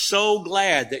 we are so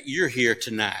glad that you're here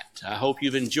tonight. I hope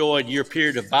you've enjoyed your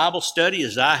period of Bible study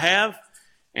as I have,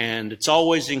 and it's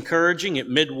always encouraging at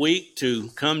midweek to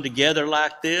come together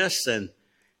like this and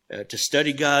to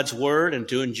study God's Word and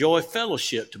to enjoy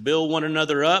fellowship, to build one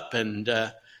another up, and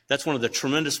that's one of the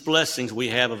tremendous blessings we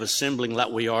have of assembling like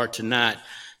we are tonight.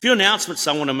 A few announcements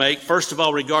I want to make. First of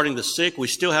all, regarding the sick, we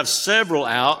still have several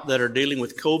out that are dealing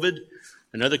with COVID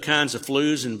and other kinds of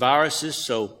flus and viruses,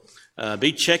 so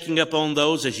be checking up on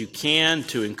those as you can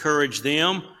to encourage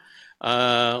them.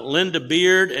 Linda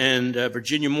Beard and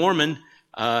Virginia Mormon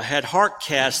had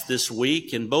HeartCast this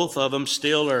week, and both of them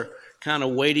still are kind of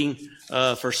waiting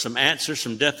for some answers,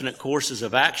 some definite courses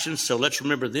of action, so let's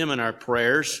remember them in our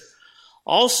prayers.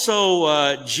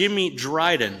 Also, Jimmy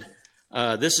Dryden.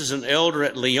 This is an elder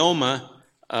at Leoma,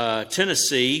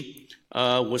 Tennessee,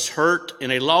 was hurt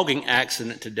in a logging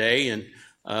accident today, and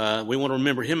we want to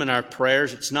remember him in our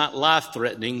prayers. It's not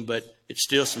life-threatening, but it's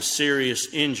still some serious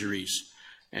injuries,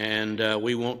 and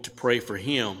we want to pray for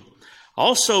him.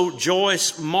 Also,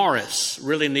 Joyce Morris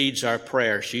really needs our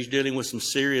prayer. She's dealing with some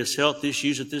serious health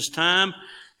issues at this time,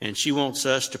 and she wants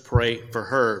us to pray for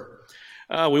her.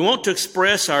 We want to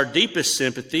express our deepest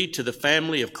sympathy to the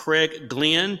family of Craig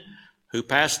Glenn, who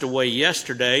passed away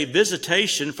yesterday.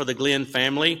 Visitation for the Glenn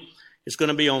family is going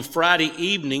to be on Friday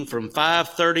evening from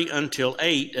 5:30 until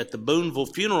 8 at the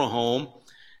Boonville Funeral Home.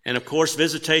 And, of course,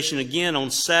 visitation again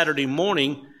on Saturday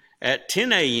morning at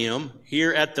 10 a.m.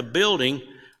 here at the building,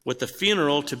 with the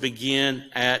funeral to begin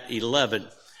at 11.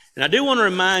 And I do want to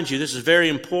remind you, this is very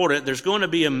important, there's going to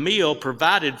be a meal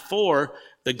provided for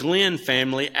the Glenn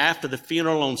family after the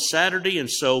funeral on Saturday, and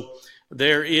so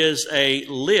there is a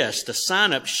list, a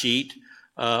sign-up sheet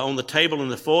on the table in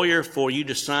the foyer for you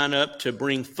to sign up to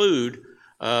bring food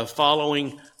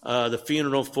following the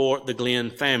funeral for the Glenn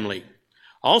family.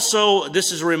 Also,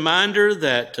 this is a reminder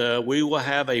that we will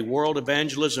have a World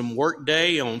Evangelism Work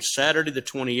Day on Saturday the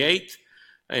 28th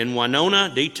in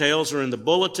Winona. Details are in the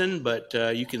bulletin, but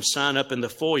you can sign up in the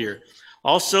foyer.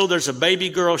 Also, there's a baby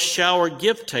girl shower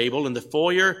gift table in the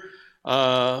foyer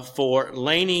for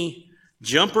Laney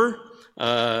Jumper.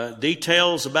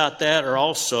 Details about that are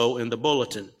also in the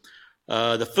bulletin.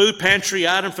 The food pantry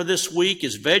item for this week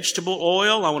is vegetable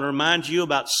oil. I want to remind you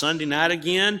about Sunday night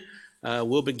again.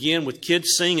 We'll begin with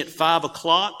kids sing at 5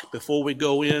 o'clock before we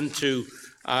go into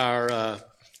our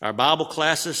Bible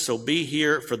classes, so be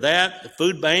here for that. The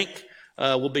food bank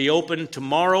will be open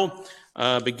tomorrow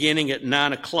beginning at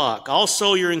 9 o'clock.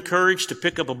 Also, you're encouraged to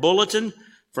pick up a bulletin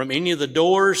from any of the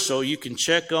doors, so you can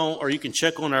check on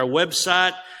our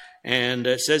website. And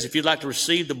it says if you'd like to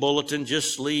receive the bulletin,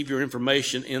 just leave your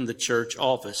information in the church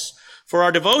office. For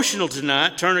our devotional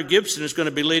tonight, Turner Gibson is going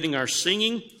to be leading our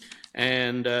singing,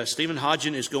 and Stephen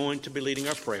Hodgen is going to be leading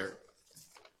our prayer.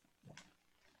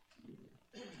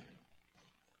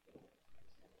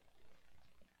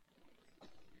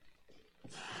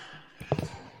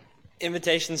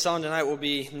 Invitation song tonight will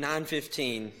be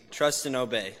 9:15, Trust and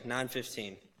Obey,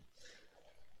 9:15.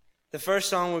 The first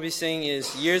song we'll be singing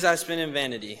is Years I Spent in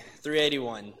Vanity,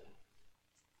 381.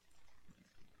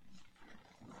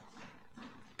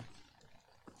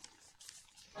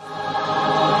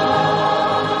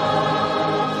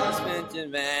 I spent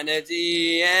in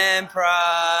vanity and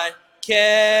pride,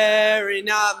 carry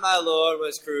not my Lord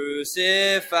was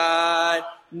crucified,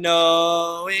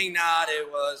 knowing not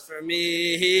it was for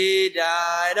me he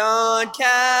died on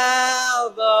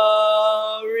Calvary.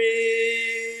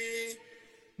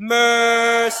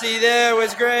 Mercy there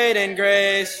was great and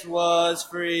grace was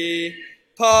free.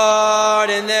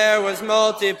 Pardon there was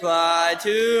multiplied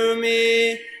to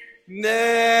me.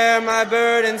 There my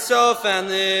burdened soul found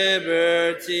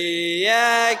liberty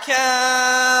at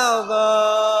Calvary.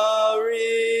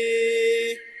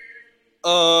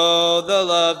 Oh, the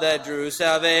love that drew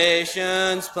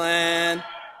salvation's plan.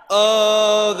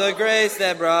 Oh, the grace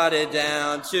that brought it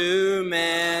down to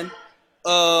man.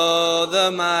 Oh,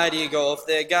 the mighty gulf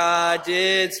that God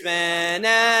did span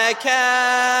at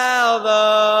Calvary.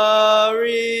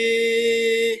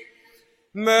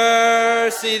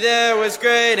 Mercy there was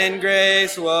great and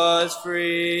grace was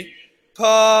free.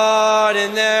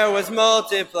 Pardon there was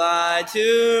multiplied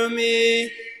to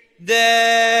me.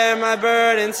 There my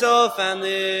burdened soul found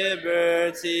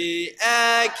liberty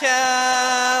at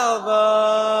Calvary.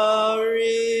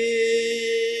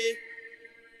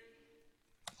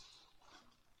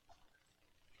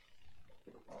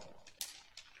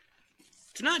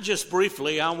 Tonight, just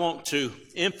briefly, I want to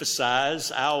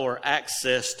emphasize our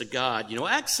access to God. You know,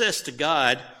 access to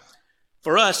God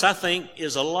for us, I think,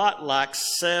 is a lot like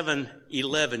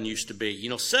 7-Eleven used to be.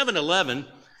 7-Eleven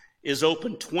is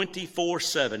open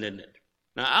 24/7, isn't it?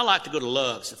 Now, I like to go to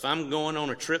Love's. If I'm going on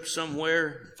a trip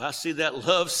somewhere, if I see that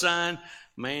Love sign,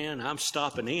 man, I'm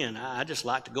stopping in. I just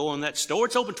like to go in that store.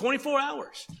 It's open 24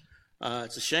 hours.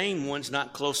 It's a shame one's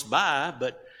not close by,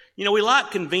 but, we like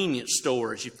convenience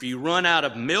stores. If you run out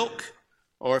of milk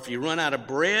or if you run out of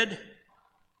bread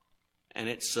and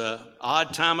it's an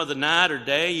odd time of the night or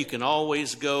day, you can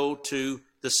always go to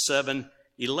the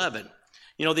 7-Eleven.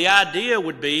 The idea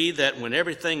would be that when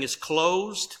everything is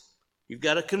closed, you've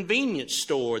got a convenience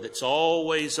store that's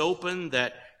always open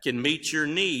that can meet your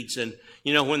needs. And,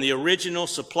 when the original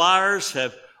suppliers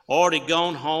have already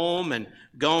gone home and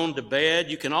gone to bed,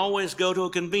 you can always go to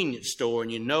a convenience store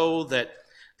and you know that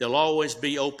they'll always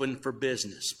be open for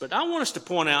business. But I want us to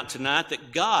point out tonight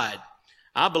that God,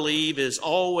 I believe, is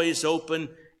always open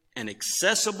and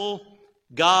accessible.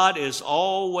 God is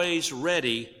always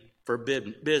ready for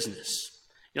business.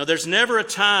 There's never a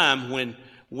time when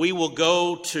we will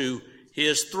go to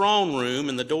His throne room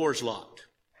and the door's locked.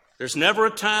 There's never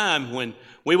a time when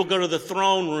we will go to the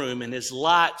throne room and His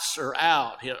lights are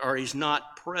out or He's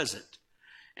not present.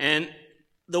 And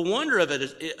the wonder of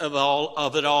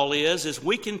it all is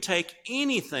we can take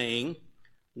anything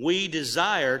we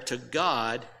desire to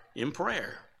God in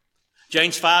prayer.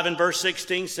 James 5 and verse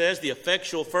 16 says, "The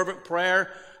effectual fervent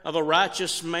prayer of a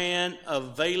righteous man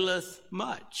availeth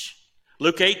much."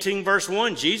 Luke 18 verse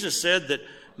 1, Jesus said that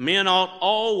men ought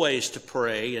always to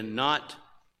pray and not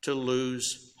to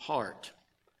lose heart.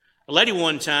 A lady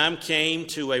one time came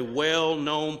to a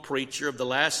well-known preacher of the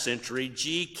last century,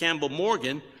 G. Campbell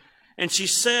Morgan, and she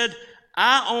said,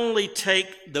 "I only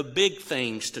take the big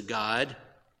things to God.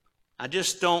 I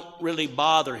just don't really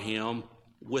bother Him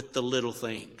with the little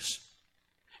things."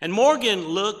 And Morgan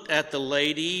looked at the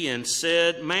lady and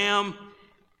said, "Ma'am,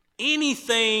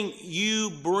 anything you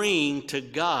bring to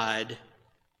God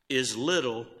is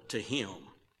little to Him,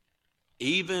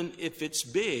 even if it's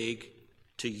big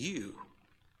to you."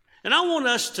 And I want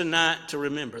us tonight to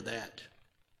remember that.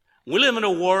 We live in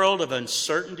a world of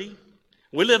uncertainty.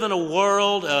 We live in a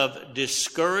world of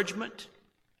discouragement.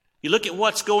 You look at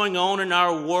what's going on in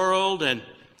our world, and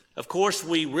of course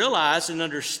we realize and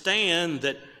understand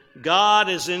that God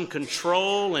is in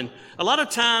control, and a lot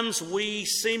of times we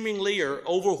seemingly are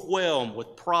overwhelmed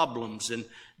with problems and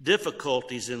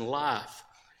difficulties in life.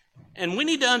 And we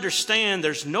need to understand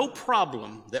there's no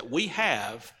problem that we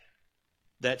have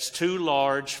that's too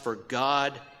large for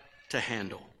God to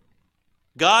handle.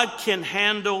 God can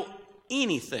handle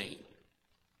anything.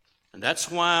 And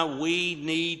that's why we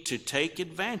need to take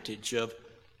advantage of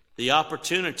the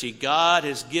opportunity God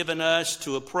has given us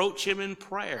to approach Him in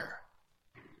prayer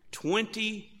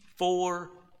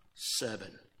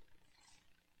 24/7.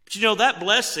 But that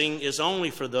blessing is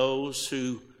only for those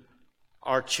who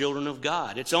are children of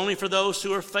God. It's only for those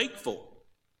who are faithful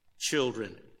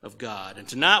children of God. And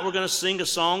tonight we're going to sing a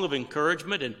song of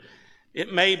encouragement, and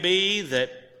it may be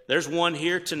that there's one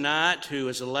here tonight who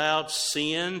has allowed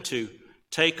sin to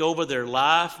take over their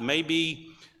life. Maybe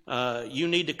you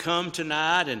need to come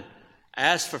tonight and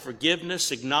ask for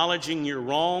forgiveness, acknowledging your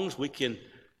wrongs. We can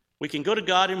go to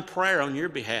God in prayer on your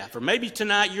behalf. Or maybe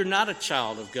tonight you're not a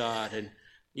child of God and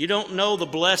you don't know the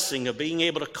blessing of being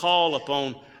able to call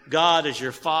upon God as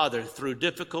your Father through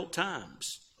difficult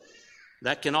times.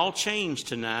 That can all change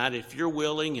tonight if you're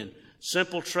willing in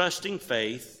simple trusting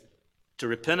faith to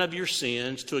repent of your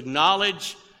sins, to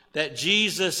acknowledge that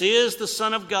Jesus is the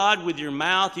Son of God. With your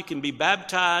mouth you can be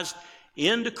baptized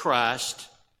into Christ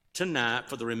tonight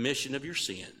for the remission of your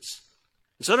sins.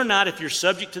 And so tonight, if you're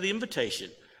subject to the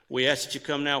invitation, we ask that you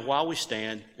come now while we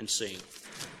stand and sing.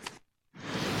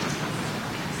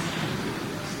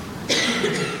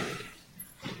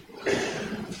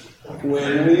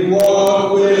 When we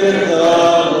walk with the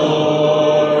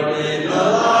Lord in the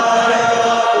light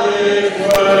of His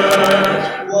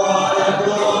word, what a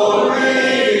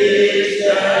glory He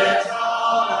sheds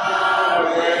on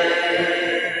our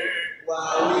way.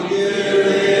 While we do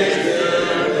His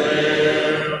good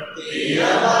will, He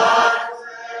abides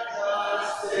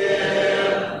us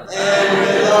still, and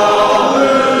with all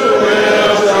who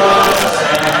will trust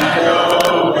and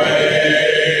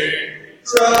obey.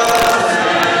 Trust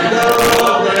and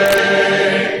obey.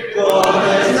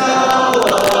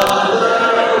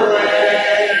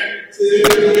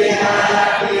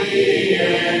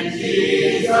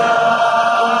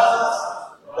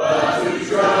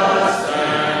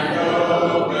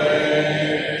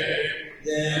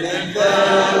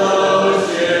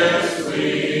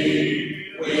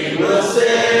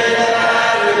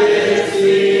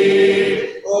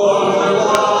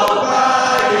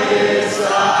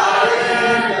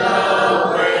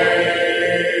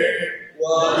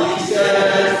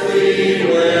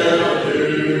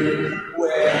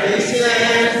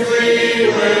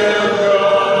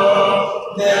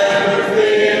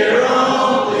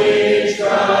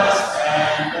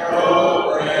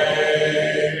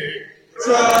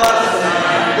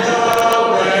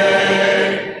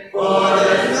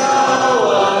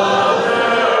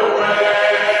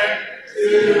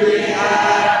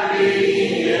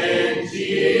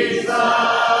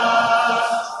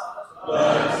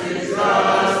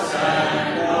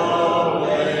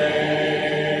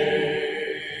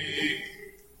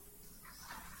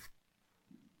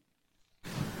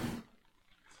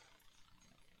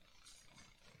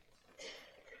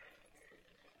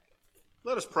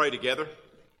 Let us pray together.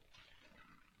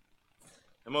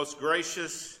 The most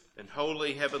gracious and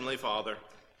holy Heavenly Father,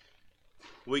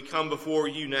 we come before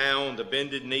you now on the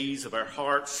bended knees of our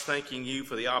hearts, thanking you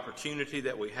for the opportunity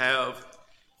that we have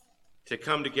to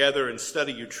come together and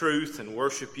study your truth and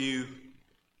worship you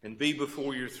and be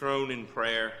before your throne in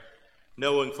prayer,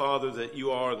 knowing, Father, that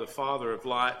you are the Father of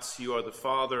lights, you are the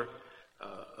Father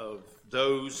of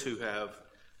those who have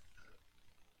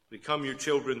become your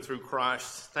children through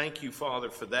Christ. Thank you, Father,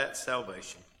 for that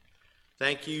salvation.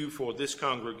 Thank you for this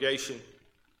congregation.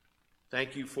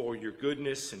 Thank you for your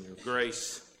goodness and your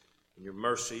grace and your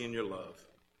mercy and your love.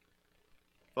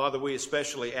 Father, we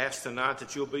especially ask tonight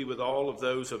that you'll be with all of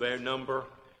those of our number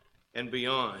and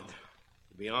beyond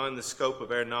the scope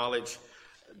of our knowledge,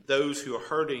 those who are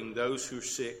hurting, those who are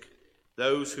sick,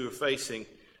 those who are facing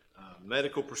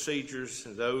medical procedures,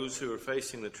 and those who are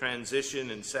facing the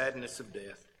transition and sadness of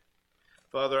death.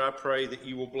 Father, I pray that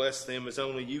you will bless them as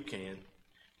only you can,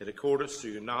 in accordance to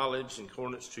your knowledge, in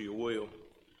accordance to your will.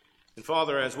 And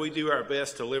Father, as we do our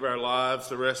best to live our lives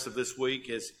the rest of this week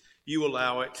as you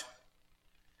allow it,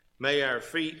 may our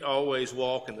feet always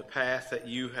walk in the path that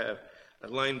you have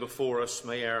laid before us.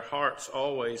 May our hearts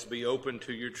always be open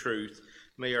to your truth.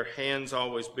 May our hands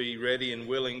always be ready and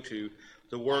willing to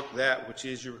work that which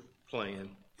is your plan.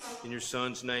 In your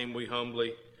Son's name we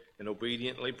humbly and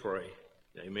obediently pray.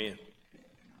 Amen.